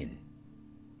Sidon.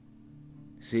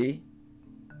 See?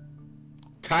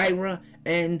 Tyre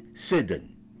and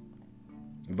Sidon,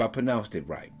 if I pronounced it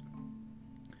right.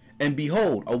 And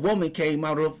behold, a woman came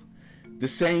out of the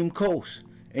same coast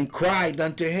and cried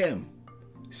unto him,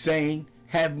 saying,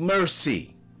 have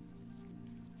mercy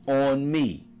on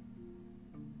me.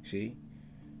 See?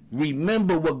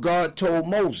 Remember what God told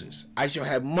Moses. I shall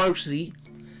have mercy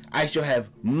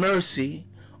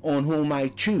on whom I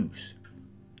choose,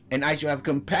 and I shall have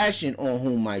compassion on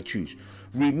whom I choose.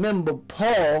 Remember,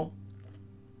 Paul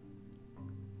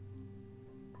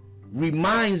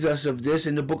reminds us of this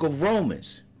in the book of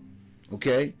Romans,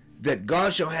 okay, that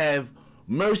God shall have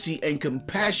mercy and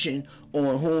compassion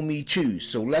on whom he choose.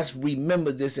 So let's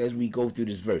remember this as we go through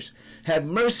this verse. Have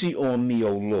mercy on me,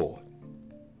 O Lord.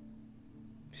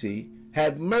 See,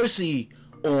 have mercy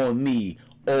on me,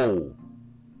 O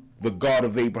the God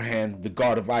of Abraham, the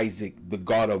God of Isaac, the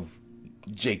God of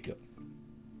Jacob.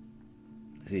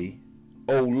 See,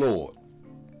 O Lord,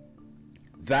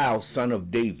 thou son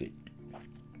of David.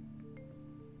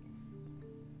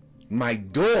 My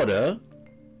daughter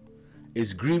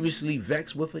is grievously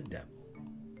vexed with a devil.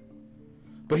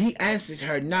 But he answered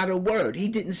her not a word. He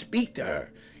didn't speak to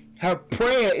her. Her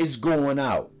prayer is going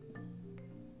out,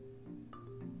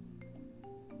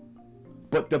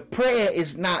 but the prayer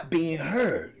is not being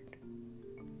heard.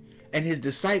 And his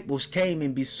disciples came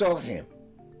and besought him.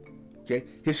 Okay,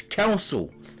 his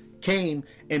counsel came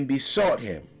and besought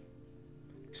him,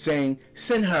 saying,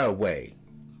 send her away.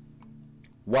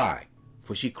 Why?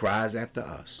 For she cries after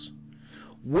us.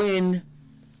 When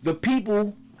the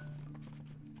people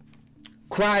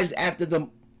cries after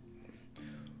them,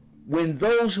 when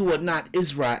those who are not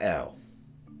Israel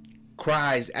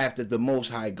cries after the Most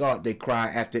High God, they cry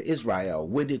after Israel.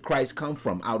 Where did Christ come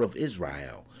from? Out of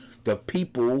Israel. The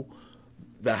people,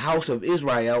 the house of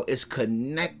Israel, is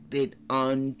connected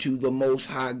unto the Most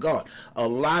High God. A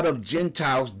lot of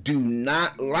Gentiles do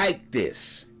not like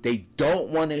this. They don't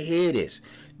want to hear this.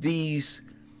 These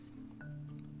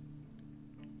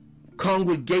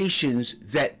congregations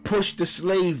that push the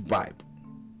slave Bible,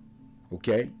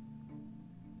 okay?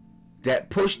 That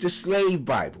push the slave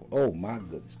Bible. Oh my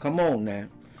goodness. Come on now.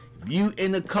 If you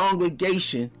in a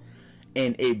congregation,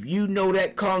 and if you know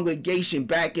that congregation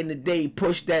back in the day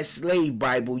pushed that slave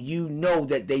Bible, you know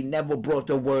that they never brought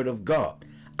the word of God.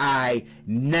 I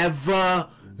never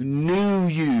knew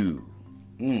you.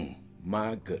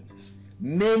 My goodness.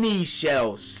 Many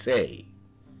shall say,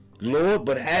 Lord,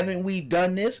 but haven't we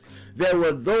done this? There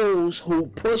were those who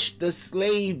pushed the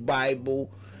slave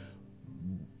Bible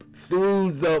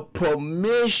through the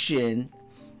permission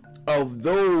of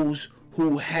those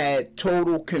who had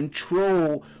total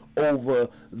control over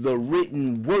the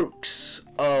written works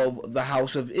of the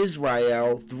house of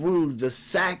Israel through the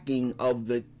sacking of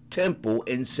the temple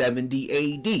in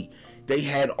 70 AD. They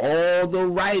had all the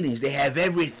writings. They have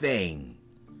everything.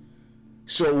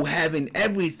 So having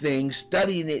everything,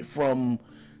 studying it from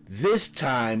this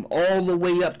time all the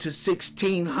way up to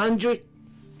 1600,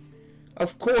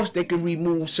 of course they can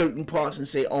remove certain parts and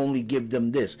say only give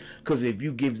them this. Because if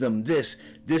you give them this,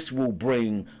 this will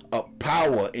bring up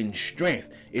power and strength.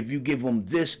 If you give them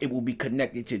this, it will be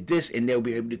connected to this, and they'll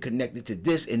be able to connect it to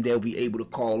this, and they'll be able to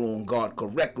call on God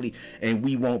correctly, and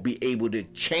we won't be able to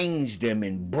change them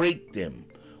and break them,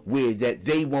 where that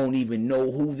they won't even know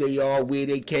who they are, where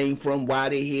they came from, why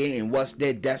they're here, and what's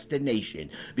their destination,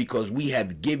 because we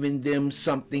have given them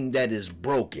something that is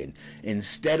broken.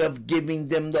 Instead of giving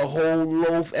them the whole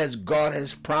loaf as God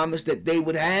has promised that they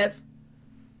would have,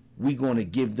 we're going to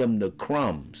give them the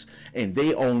crumbs, and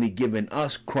they only giving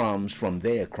us crumbs from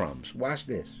their crumbs. Watch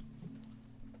this.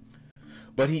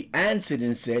 But he answered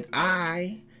and said,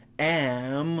 I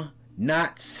am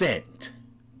not sent.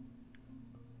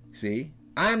 See?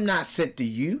 I'm not sent to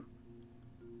you.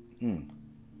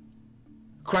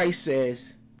 Christ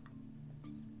says,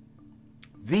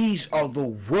 these are the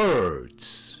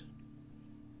words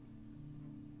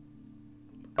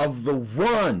of the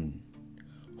one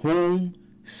whom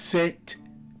sent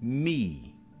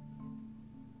me.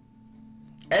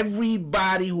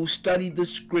 Everybody who studied the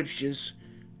scriptures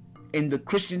in the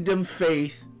Christendom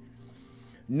faith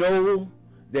know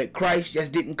that Christ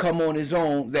just didn't come on his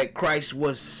own, that Christ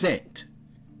was sent.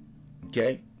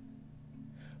 Okay?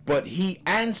 But he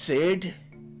answered,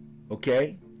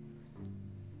 okay?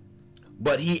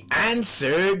 But he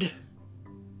answered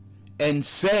and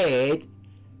said,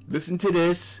 listen to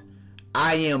this,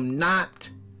 I am not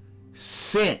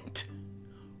sent,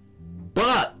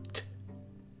 but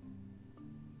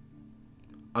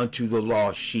unto the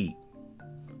lost sheep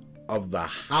of the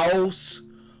house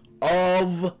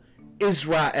of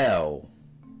Israel.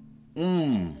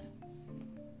 Whoo!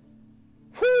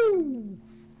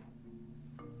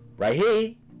 Right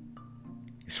here.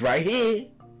 It's right here.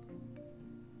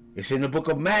 It's in the book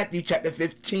of Matthew, chapter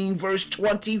 15, verse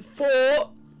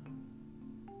 24.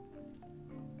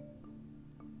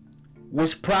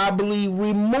 Was probably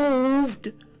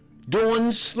removed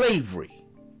during slavery.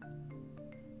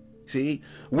 See,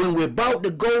 when we're about to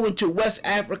go into West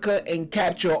Africa and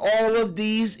capture all of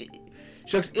these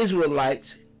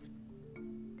Israelites,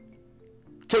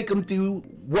 take them through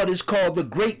what is called the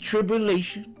Great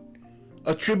Tribulation,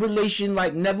 a tribulation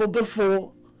like never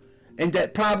before, and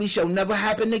that probably shall never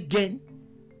happen again.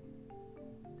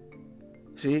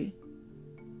 See,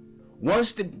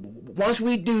 once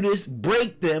we do this,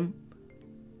 break them,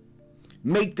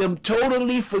 make them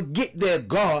totally forget their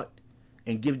God,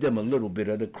 and give them a little bit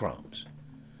of the crumbs.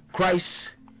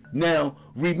 Christ, now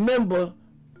remember,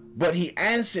 but he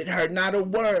answered her not a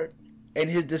word. And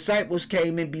his disciples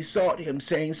came and besought him,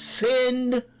 saying,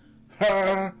 send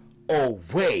her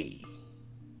away,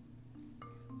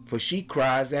 for she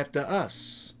cries after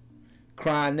us.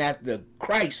 Crying after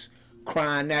Christ,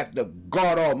 crying after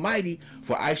God Almighty,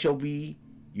 for I shall be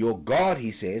your God,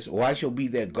 he says, or I shall be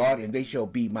their God, and they shall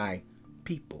be my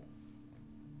people.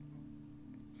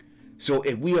 So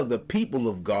if we are the people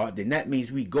of God, then that means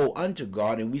we go unto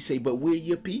God and we say, but we're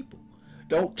your people.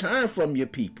 Don't turn from your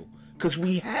people, because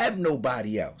we have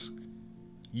nobody else.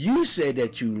 You said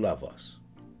that you love us.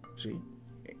 See?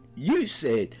 You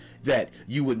said that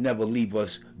you would never leave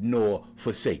us nor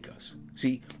forsake us.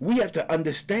 See, we have to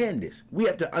understand this. We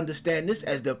have to understand this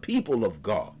as the people of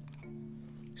God.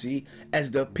 See, as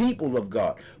the people of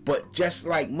God. But just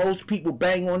like most people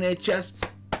bang on their chest,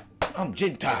 I'm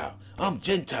Gentile. I'm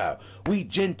Gentile. We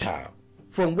Gentile.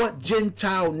 From what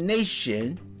Gentile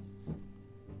nation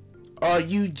are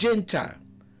you Gentile?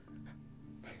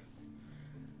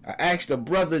 I asked a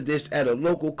brother this at a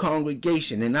local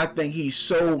congregation, and I think he's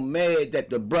so mad that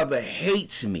the brother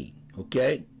hates me.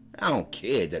 Okay? I don't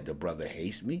care that the brother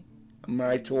hates me. I'm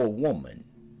married to a woman.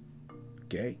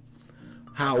 Okay?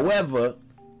 However,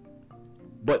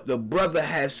 but the brother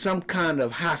has some kind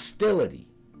of hostility.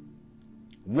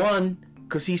 One,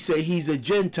 because he said he's a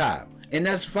Gentile, and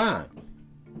that's fine.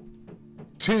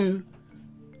 Two,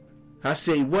 I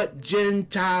say, what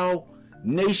Gentile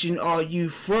nation are you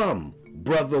from,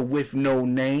 brother with no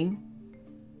name?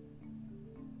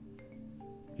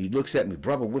 He looks at me,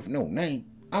 brother with no name.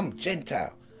 I'm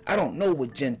Gentile. I don't know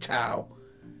what Gentile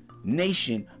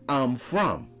nation I'm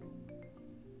from.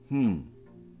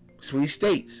 That's what he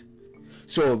states.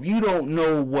 So if you don't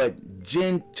know what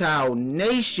Gentile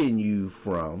nation you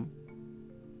from,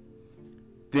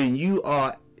 then you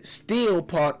are still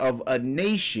part of a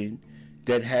nation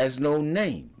that has no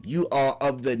name. You are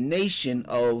of the nation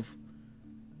of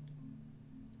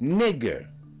nigger.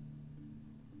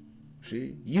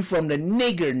 See? You from the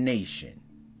nigger nation.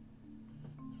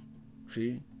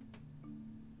 See?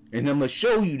 And I'm going to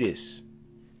show you this.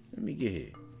 Let me get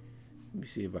here. Let me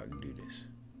see if I can do this.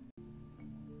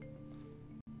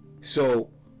 So,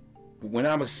 when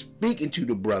I was speaking to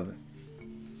the brother,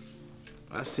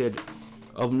 I said,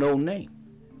 of no name.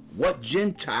 What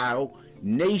Gentile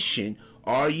nation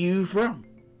are you from?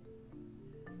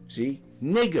 See?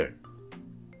 Nigger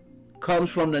comes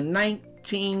from the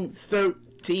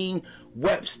 1913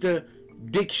 Webster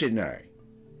Dictionary.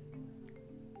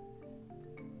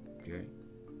 Okay.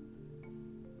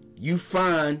 You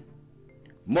find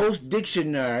most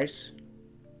dictionaries.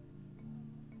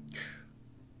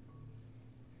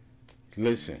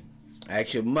 Listen,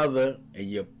 ask your mother and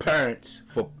your parents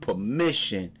for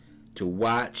permission to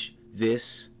watch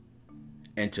this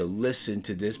and to listen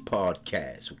to this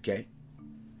podcast, okay?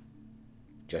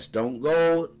 Just don't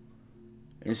go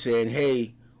and saying,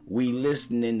 hey, we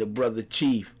listening to Brother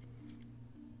Chief,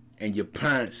 and your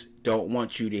parents don't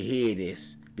want you to hear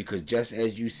this, because just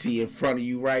as you see in front of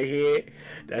you right here,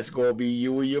 that's going to be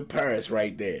you and your parents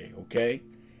right there, okay?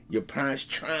 Your parents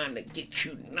trying to get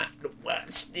you not to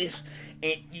watch this,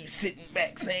 and you sitting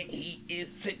back saying he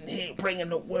is sitting here bringing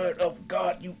the word of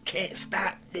God. You can't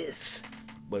stop this.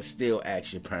 But still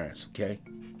ask your parents, okay?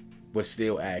 But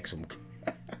still ask them.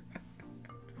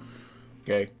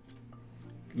 Okay?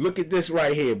 Look at this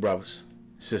right here, brothers,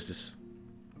 sisters.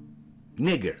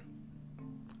 Nigger.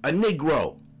 A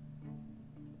Negro.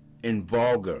 In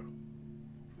vulgar.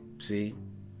 See?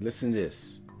 Listen to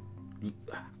this.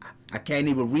 I can't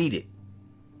even read it.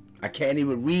 I can't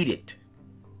even read it.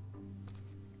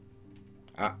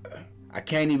 I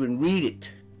can't even read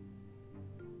it.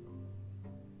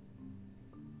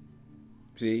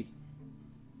 See?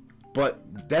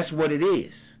 But that's what it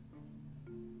is.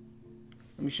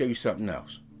 Let me show you something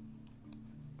else.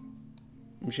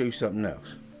 Let me show you something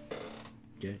else.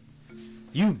 Okay?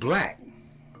 You black.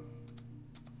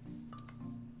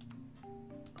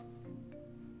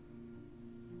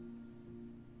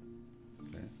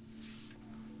 Okay.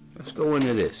 Let's go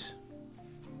into this.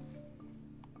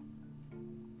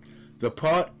 The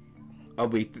part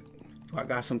of a... I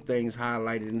got some things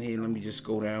highlighted in here. Let me just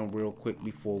go down real quick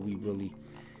before we really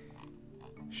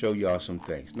show y'all some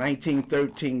things.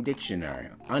 1913 dictionary.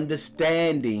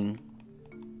 Understanding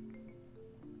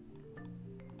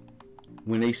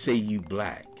when they say you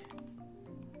black.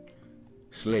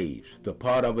 Slaves. The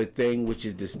part of a thing which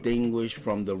is distinguished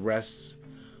from the rest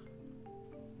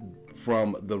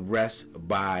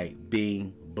by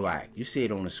being black. You see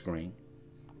it on the screen.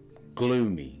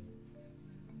 Gloomy.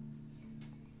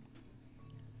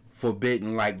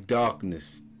 Forbidden like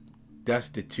darkness,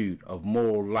 destitute of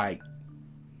moral light,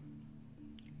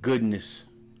 goodness,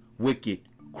 wicked,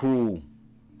 cruel,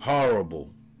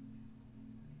 horrible.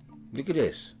 Look at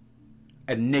this.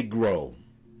 A Negro.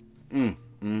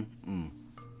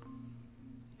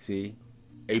 See?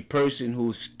 A person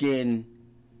whose skin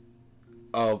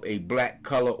of a black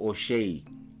color or shade,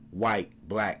 white,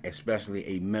 black, especially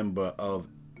a member of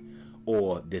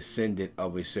or descendant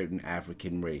of a certain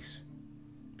African race.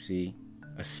 See?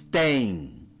 A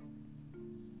stain.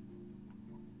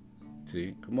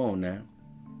 See? Come on now.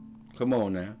 Come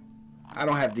on now. I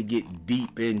don't have to get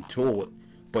deep into it,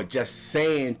 but just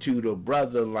saying to the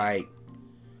brother like,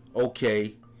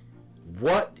 okay,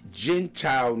 what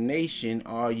Gentile nation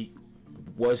are you?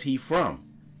 was he from?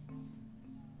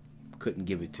 Couldn't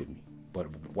give it to me. But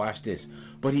watch this.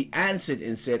 But he answered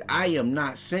and said, I am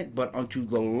not sent but unto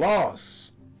the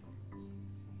lost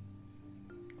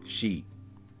sheep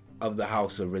of the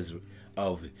house of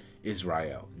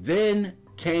Israel. Then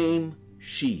came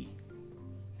she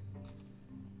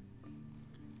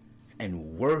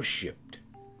and worshipped.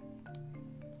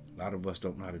 A lot of us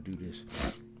don't know how to do this.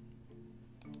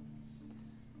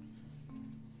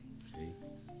 See?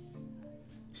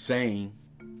 Saying,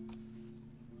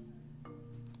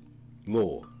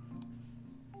 Lord,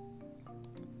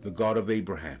 the God of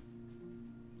Abraham,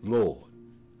 Lord,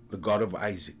 the God of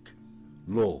Isaac,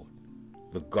 Lord,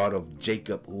 the God of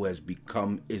Jacob, who has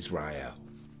become Israel,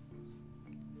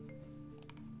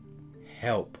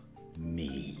 help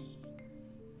me.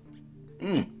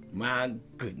 My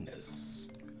goodness.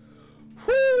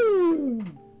 Whoo!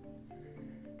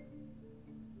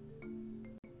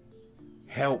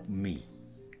 Help me.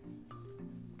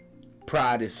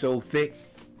 Pride is so thick.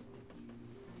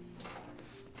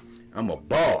 I'm a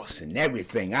boss in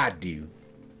everything I do.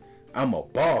 I'm a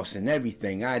boss in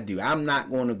everything I do. I'm not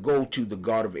going to go to the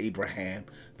God of Abraham,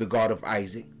 the God of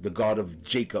Isaac, the God of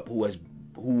Jacob, whose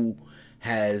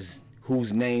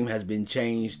name has been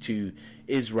changed to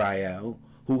Israel,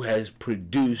 who has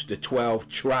produced the 12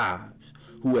 tribes,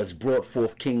 who has brought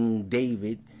forth King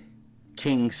David,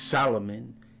 King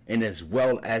Solomon, and as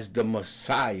well as the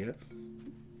Messiah,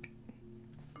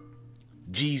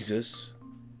 Jesus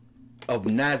of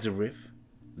Nazareth,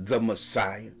 the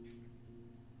Messiah.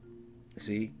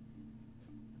 See?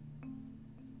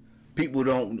 People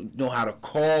don't know how to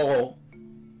call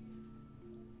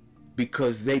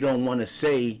because they don't want to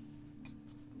say,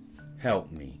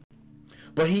 help me.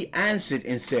 But he answered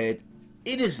and said,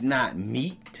 it is not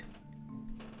meet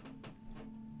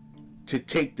to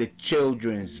take the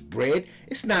children's bread.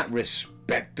 It's not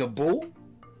respectable.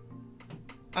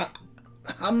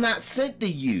 I'm not sent to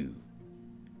you.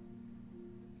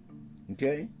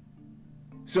 Okay?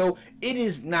 So it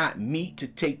is not meet to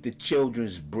take the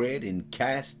children's bread and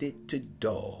cast it to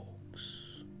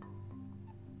dogs.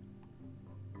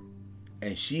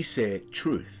 And she said,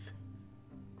 truth.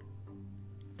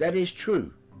 That is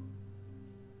true.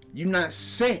 You're not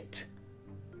sent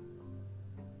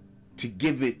to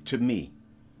give it to me.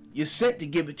 You're sent to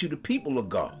give it to the people of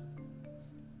God.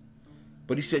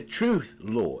 But he said, truth,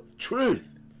 Lord, truth,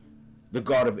 the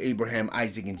God of Abraham,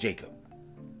 Isaac, and Jacob.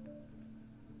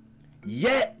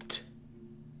 Yet,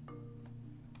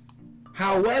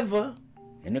 however,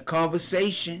 in the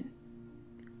conversation,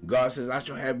 God says, I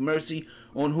shall have mercy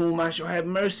on whom I shall have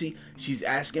mercy. She's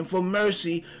asking for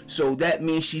mercy, so that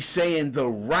means she's saying the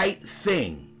right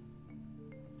thing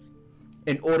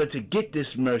in order to get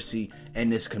this mercy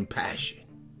and this compassion.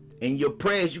 In your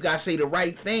prayers, you got to say the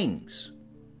right things.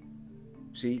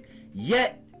 See?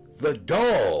 Yet the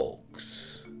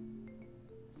dogs.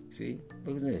 See?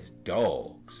 Look at this.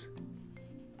 Dogs.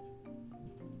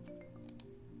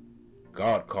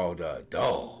 God called her a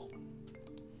dog.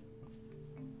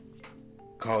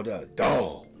 Called her a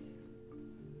dog.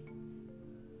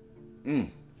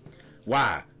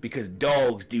 Why? Because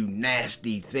dogs do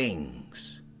nasty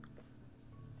things.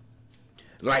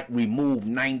 Like remove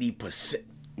 90%.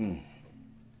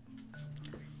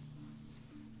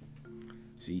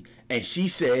 See? And she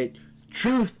said,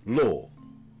 truth, Lord.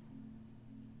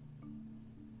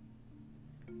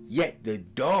 Yet the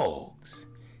dogs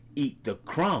eat the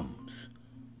crumbs.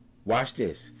 Watch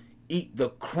this. Eat the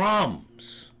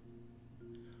crumbs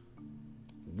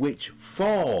which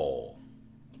fall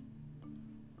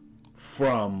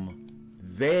from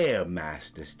their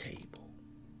master's table.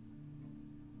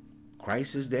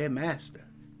 Christ is their master,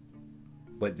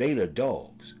 but they the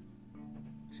dogs.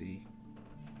 See?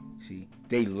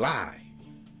 They lie.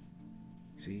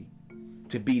 See?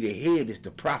 To be the head is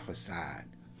to prophesy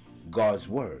God's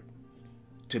word.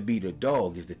 To be the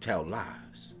dog is to tell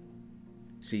lies.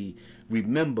 See,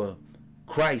 remember,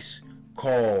 Christ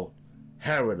called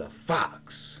Herod a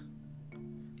fox.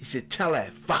 He said, tell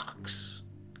that fox.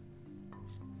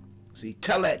 See,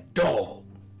 tell that dog.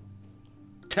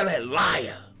 Tell that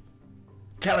liar.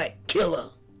 Tell that killer.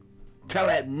 Tell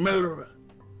that murderer.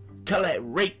 Tell that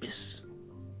rapist.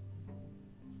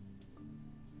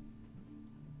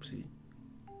 See,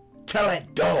 tell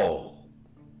that dog.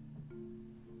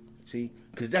 See,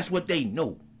 because that's what they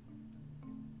know.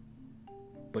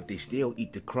 But they still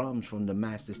eat the crumbs from the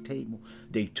master's table.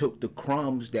 They took the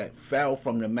crumbs that fell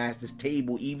from the master's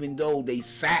table, even though they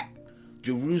sacked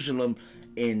Jerusalem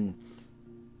in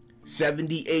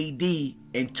 70 AD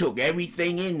and took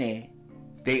everything in there.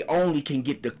 They only can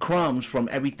get the crumbs from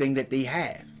everything that they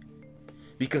have.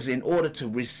 Because in order to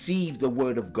receive the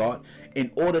word of God,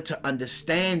 in order to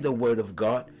understand the word of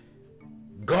God,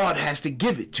 God has to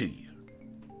give it to you.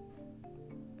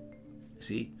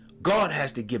 See, God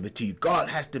has to give it to you. God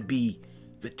has to be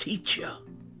the teacher.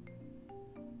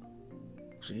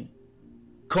 See,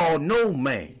 call no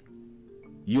man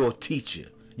your teacher.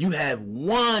 You have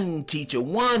one teacher,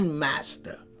 one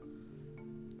master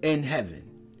in heaven,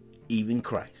 even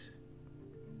Christ.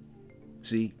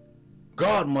 See,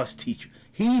 God must teach you.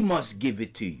 He must give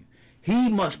it to you. He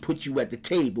must put you at the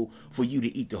table for you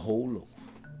to eat the whole loaf.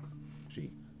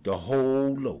 See, the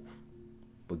whole loaf.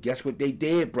 But guess what they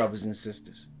did, brothers and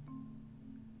sisters?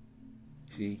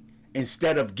 See,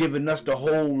 instead of giving us the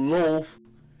whole loaf,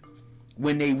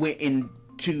 when they went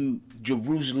into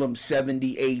Jerusalem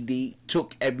 70 AD,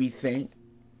 took everything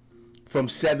from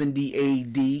 70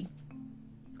 AD,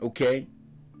 okay,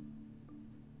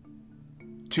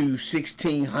 to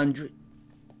 1600,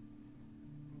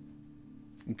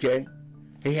 okay,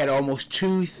 they had almost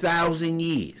 2,000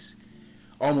 years,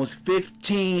 almost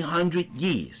 1,500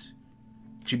 years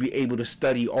to be able to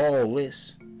study all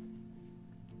this.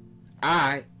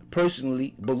 I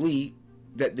personally believe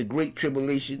that the Great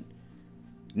Tribulation,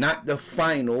 not the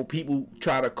final, people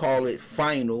try to call it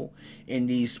final in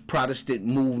these Protestant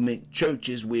movement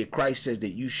churches where Christ says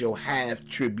that you shall have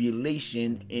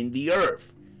tribulation in the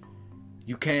earth.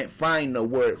 You can't find the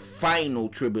word final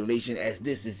tribulation as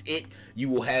this is it. You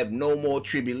will have no more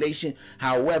tribulation.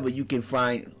 However, you can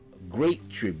find great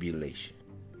tribulation.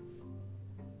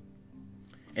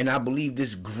 And I believe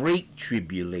this great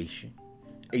tribulation,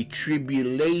 a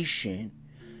tribulation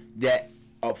that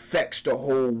affects the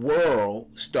whole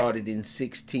world, started in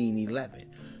 1611,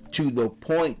 to the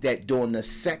point that during the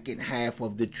second half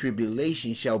of the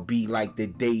tribulation shall be like the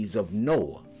days of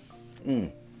Noah.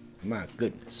 My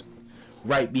goodness.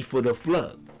 Right before the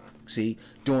flood. See,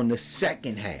 during the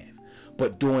second half.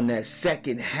 But during that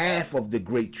second half of the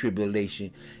Great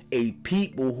Tribulation, a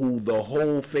people who the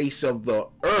whole face of the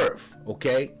earth,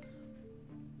 okay?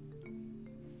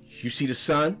 You see the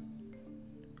sun?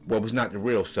 Well, it was not the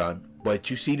real sun.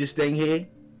 But you see this thing here?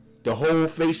 The whole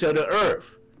face of the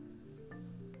earth.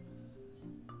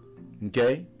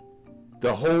 Okay?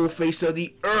 The whole face of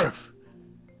the earth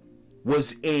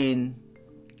was in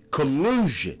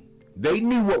collusion. They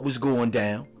knew what was going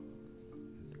down.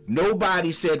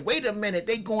 Nobody said, wait a minute,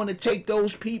 they going to take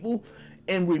those people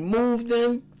and remove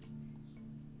them?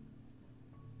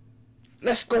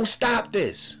 Let's go stop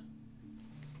this.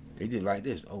 They did like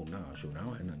this. Oh, no, sure, I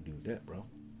don't have nothing to do with that, bro.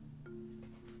 I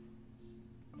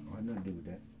don't have nothing to do with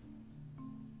that.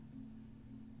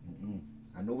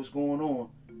 I know what's going on.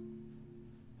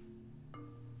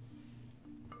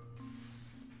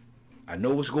 I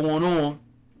know what's going on.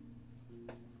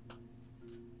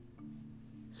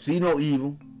 See no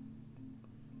evil.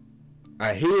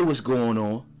 I hear what's going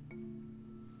on.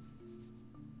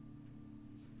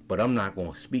 But I'm not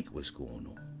going to speak what's going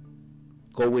on.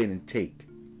 Go in and take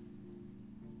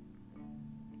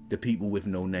the people with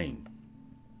no name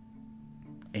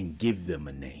and give them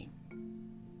a name.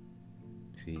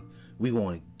 See, we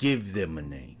want to give them a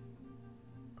name.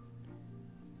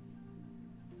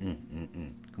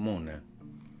 Come on now.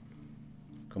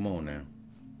 Come on now.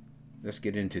 Let's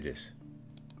get into this.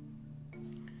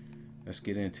 Let's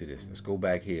get into this. Let's go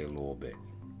back here a little bit.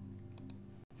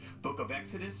 Book of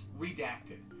Exodus,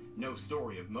 redacted. No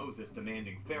story of Moses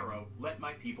demanding Pharaoh, let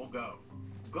my people go.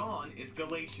 Gone is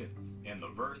Galatians, and the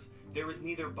verse, there is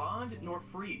neither bond nor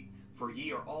free, for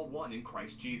ye are all one in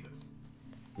Christ Jesus.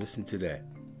 Listen to that.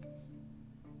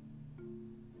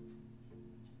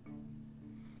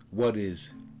 What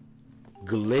is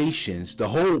Galatians? The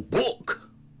whole book.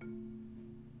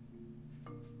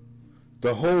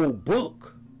 The whole book.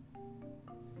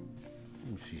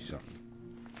 Let me see something.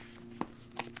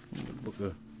 The book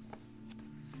of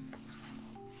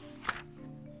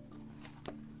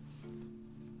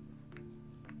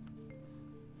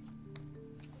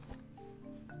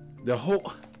the whole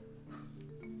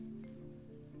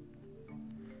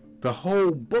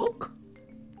book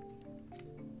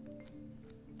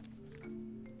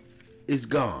is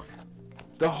gone.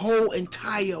 The whole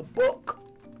entire book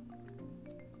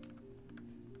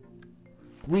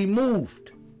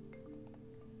removed.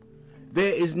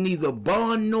 There is neither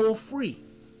bond nor free.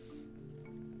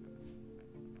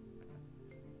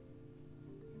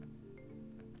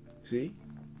 See?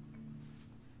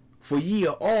 For ye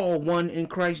are all one in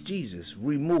Christ Jesus,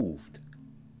 removed.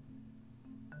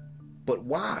 But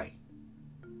why?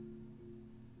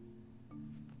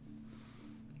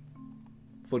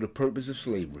 For the purpose of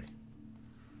slavery.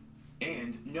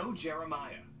 And know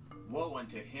Jeremiah. Woe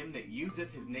unto him that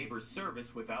useth his neighbor's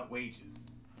service without wages.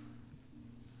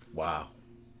 Wow.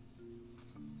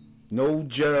 No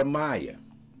Jeremiah.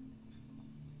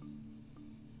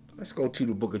 Let's go to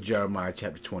the book of Jeremiah,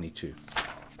 chapter 22.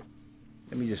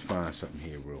 Let me just find something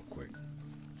here real quick.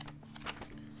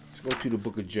 Let's go to the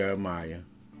book of Jeremiah.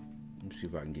 Let me see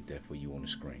if I can get that for you on the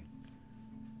screen.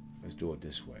 Let's do it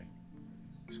this way.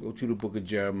 Let's go to the book of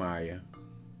Jeremiah.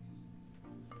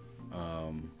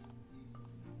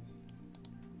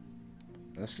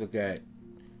 Let's look at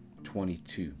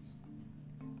 22.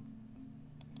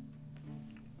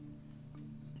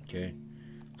 Okay.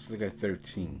 Let's look at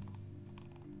 13.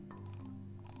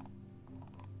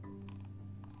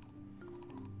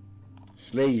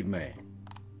 Slave man.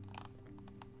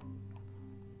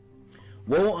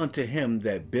 Woe unto him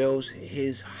that builds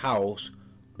his house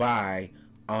by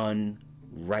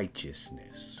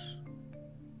unrighteousness.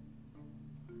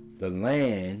 The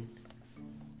land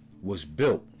was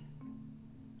built.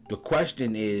 The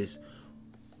question is,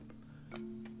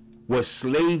 was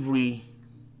slavery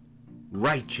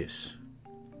righteous?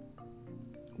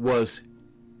 Was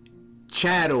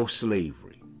chattel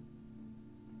slavery?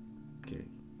 Okay.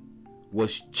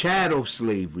 Was chattel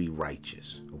slavery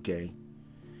righteous? Okay.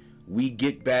 We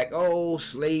get back, oh,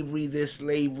 slavery this,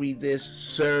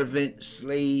 servant,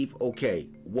 slave. Okay.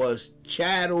 Was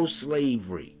chattel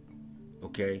slavery?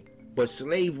 Okay. But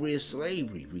slavery is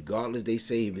slavery, regardless they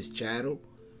say if it's chattel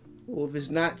or if it's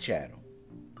not chattel.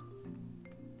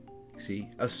 See,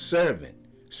 a servant.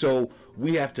 So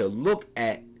we have to look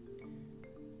at,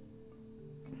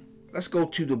 let's go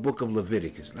to the book of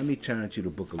Leviticus. Let me turn to the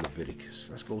book of Leviticus.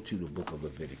 Let's go to the book of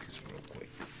Leviticus real quick.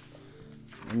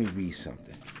 Let me read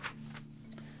something.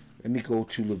 Let me go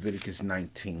to Leviticus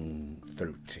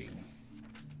 19:13.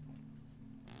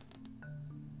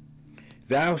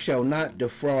 Thou shalt not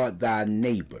defraud thy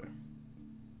neighbor,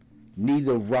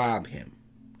 neither rob him.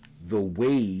 The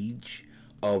wage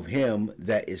of him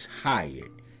that is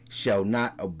hired shall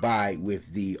not abide with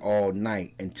thee all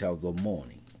night until the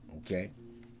morning. Okay?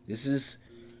 This is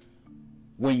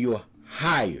when you're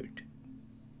hired.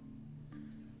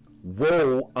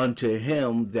 Woe unto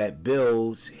him that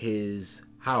builds his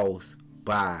house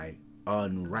by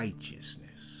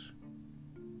unrighteousness,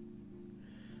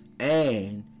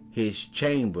 and his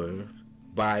chamber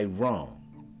by wrong,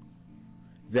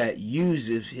 that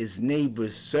useth his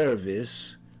neighbor's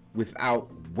service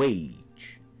without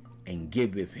wage, and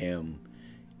giveth him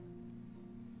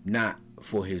not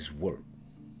for his work.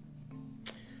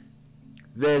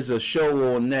 There's a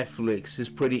show on Netflix. It's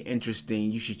pretty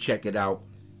interesting. You should check it out.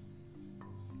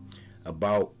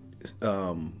 About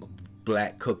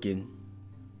black cooking.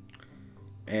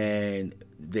 And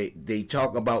they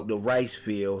talk about the rice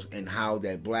fields and how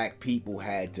that black people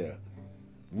had to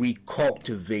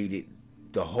recultivate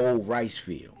the whole rice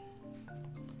field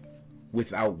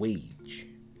without wage.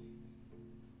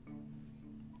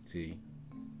 See?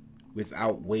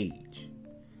 Without wage.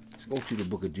 Let's go to the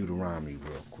book of Deuteronomy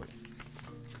real quick.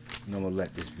 And I'm going to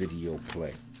let this video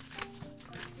play.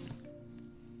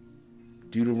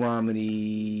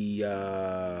 Deuteronomy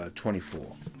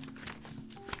 24.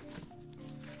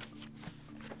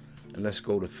 And let's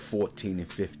go to 14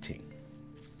 and 15.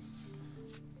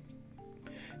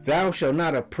 Thou shalt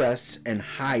not oppress an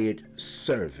hired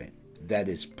servant that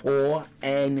is poor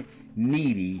and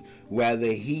needy,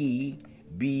 whether he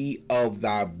be of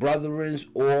thy brethren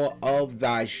or of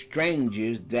thy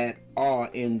strangers that are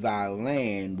in thy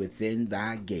land within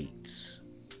thy gates.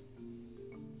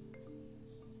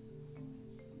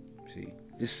 See,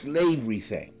 the slavery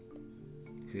thing.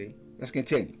 See, let's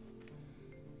continue.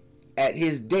 At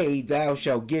his day thou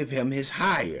shalt give him his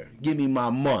hire. Give me my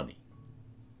money.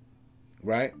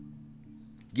 Right?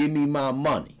 Give me my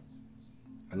money.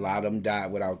 A lot of them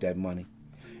died without that money.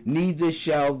 Neither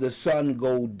shall the sun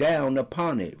go down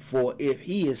upon it, for if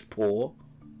he is poor,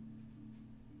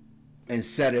 and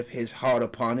setteth his heart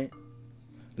upon it,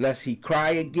 lest he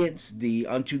cry against thee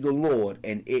unto the Lord,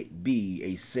 and it be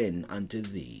a sin unto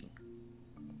thee.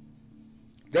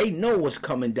 They know what's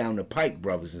coming down the pike,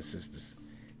 brothers and sisters.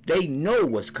 They know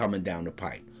what's coming down the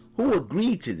pike. Who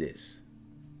agreed to this?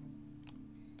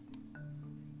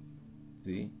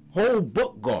 See? Whole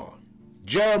book gone.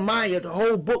 Jeremiah, the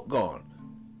whole book gone.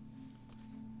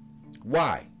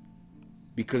 Why?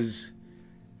 Because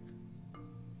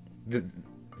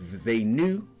they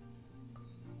knew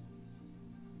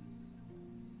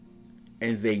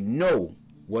and they know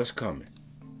what's coming.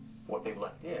 What they've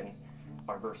left in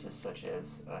are verses such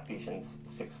as Ephesians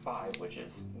 6:5, which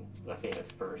is the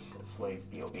famous verse, slaves,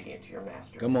 be obedient to your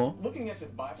master. Come on. Looking at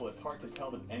this Bible, it's hard to tell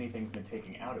that anything's been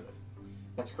taken out of it.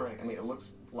 That's correct. I mean, it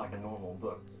looks like a normal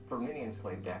book. For many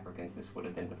enslaved Africans, this would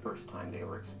have been the first time they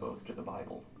were exposed to the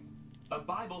Bible. A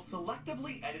Bible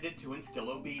selectively edited to instill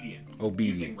obedience,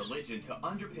 Obedience. using religion to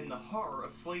underpin the horror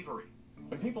of slavery.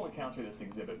 When people encounter this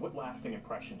exhibit, what lasting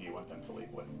impression do you want them to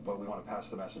leave with? But we want to pass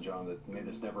the message on that may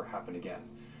this never happen again.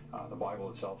 The Bible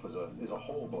itself is a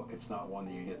whole book. It's not one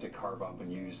that you get to carve up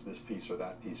and use this piece or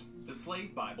that piece. The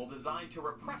slave Bible designed to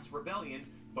repress rebellion,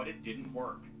 but it didn't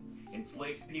work.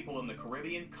 Enslaved people in the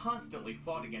Caribbean constantly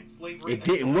fought against slavery It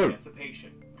didn't until work.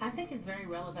 emancipation. I think it's very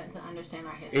relevant to understand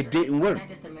our history. It didn't work. Not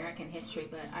just American history,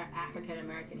 but our African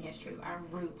American history, our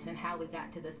roots, and how we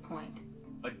got to this point.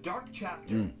 A dark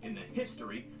chapter in the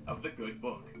history of the good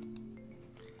book.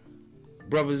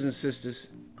 Brothers and sisters,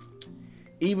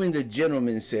 even the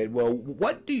gentleman said, well,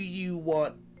 what do you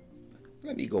want?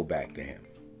 Let me go back to him.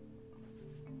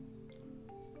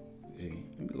 See,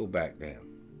 let me go back to him.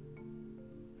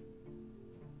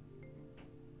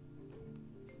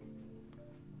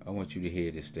 I want you to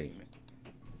hear this statement.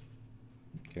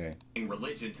 Okay? In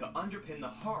religion to underpin the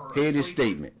horror Hear of this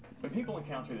slavery. statement. When people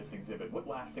encounter this exhibit, what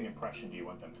lasting impression do you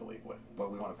want them to leave with?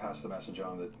 But we want to pass the message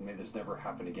on that may this never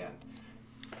happen again.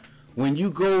 When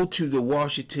you go to the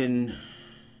Washington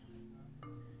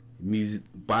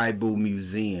Bible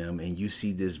Museum and you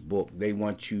see this book, they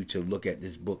want you to look at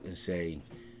this book and say,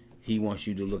 he wants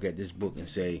you to look at this book and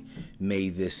say, may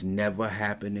this never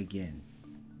happen again.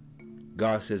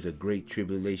 God says a great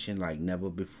tribulation like never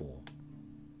before.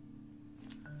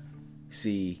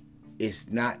 See, it's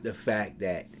not the fact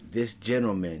that this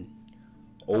gentleman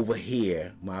over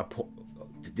here,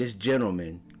 this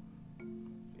gentleman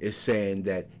is saying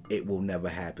that it will never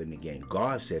happen again.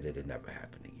 God said it'll never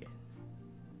happen again.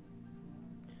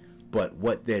 But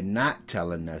what they're not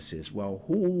telling us is, well,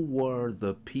 who were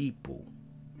the people?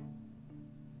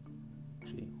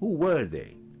 See, who were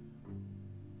they?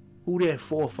 Who their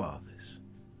forefathers?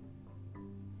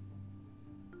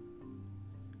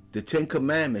 The Ten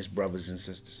Commandments, brothers and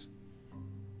sisters.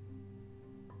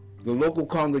 The local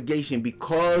congregation,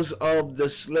 because of the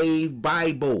slave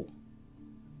Bible,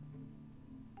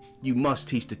 you must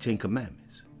teach the Ten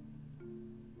Commandments.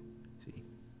 See?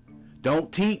 Don't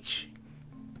teach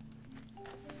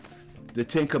the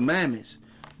Ten Commandments,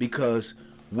 because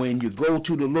when you go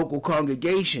to the local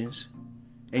congregations,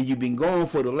 and you've been going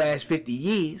for the last 50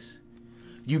 years,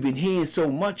 you've been hearing so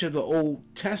much of the Old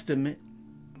Testament,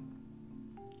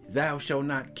 thou shalt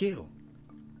not kill.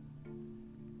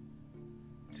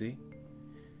 See?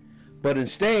 But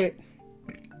instead,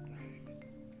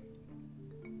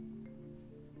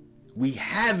 we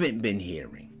haven't been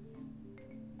hearing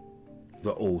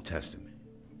the Old Testament,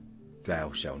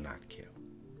 thou shalt not kill.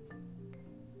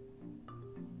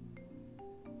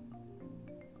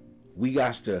 We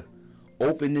got to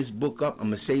open this book up. I'm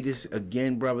going to say this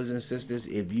again, brothers and sisters.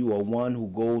 If you are one who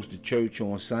goes to church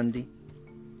on Sunday,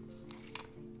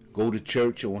 go to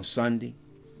church on Sunday,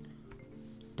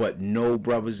 but know,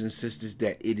 brothers and sisters,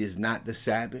 that it is not the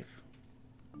Sabbath.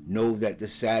 Know that the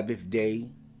Sabbath day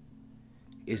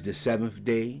is the seventh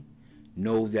day.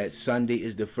 Know that Sunday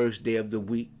is the first day of the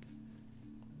week.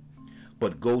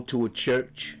 But go to a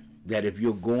church that if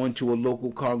you're going to a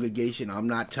local congregation, I'm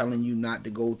not telling you not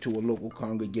to go to a local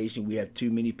congregation. We have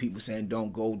too many people saying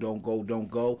don't go, don't go, don't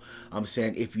go. I'm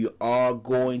saying if you are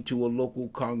going to a local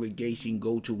congregation,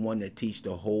 go to one that teach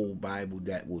the whole Bible,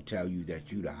 that will tell you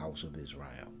that you the house of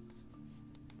Israel.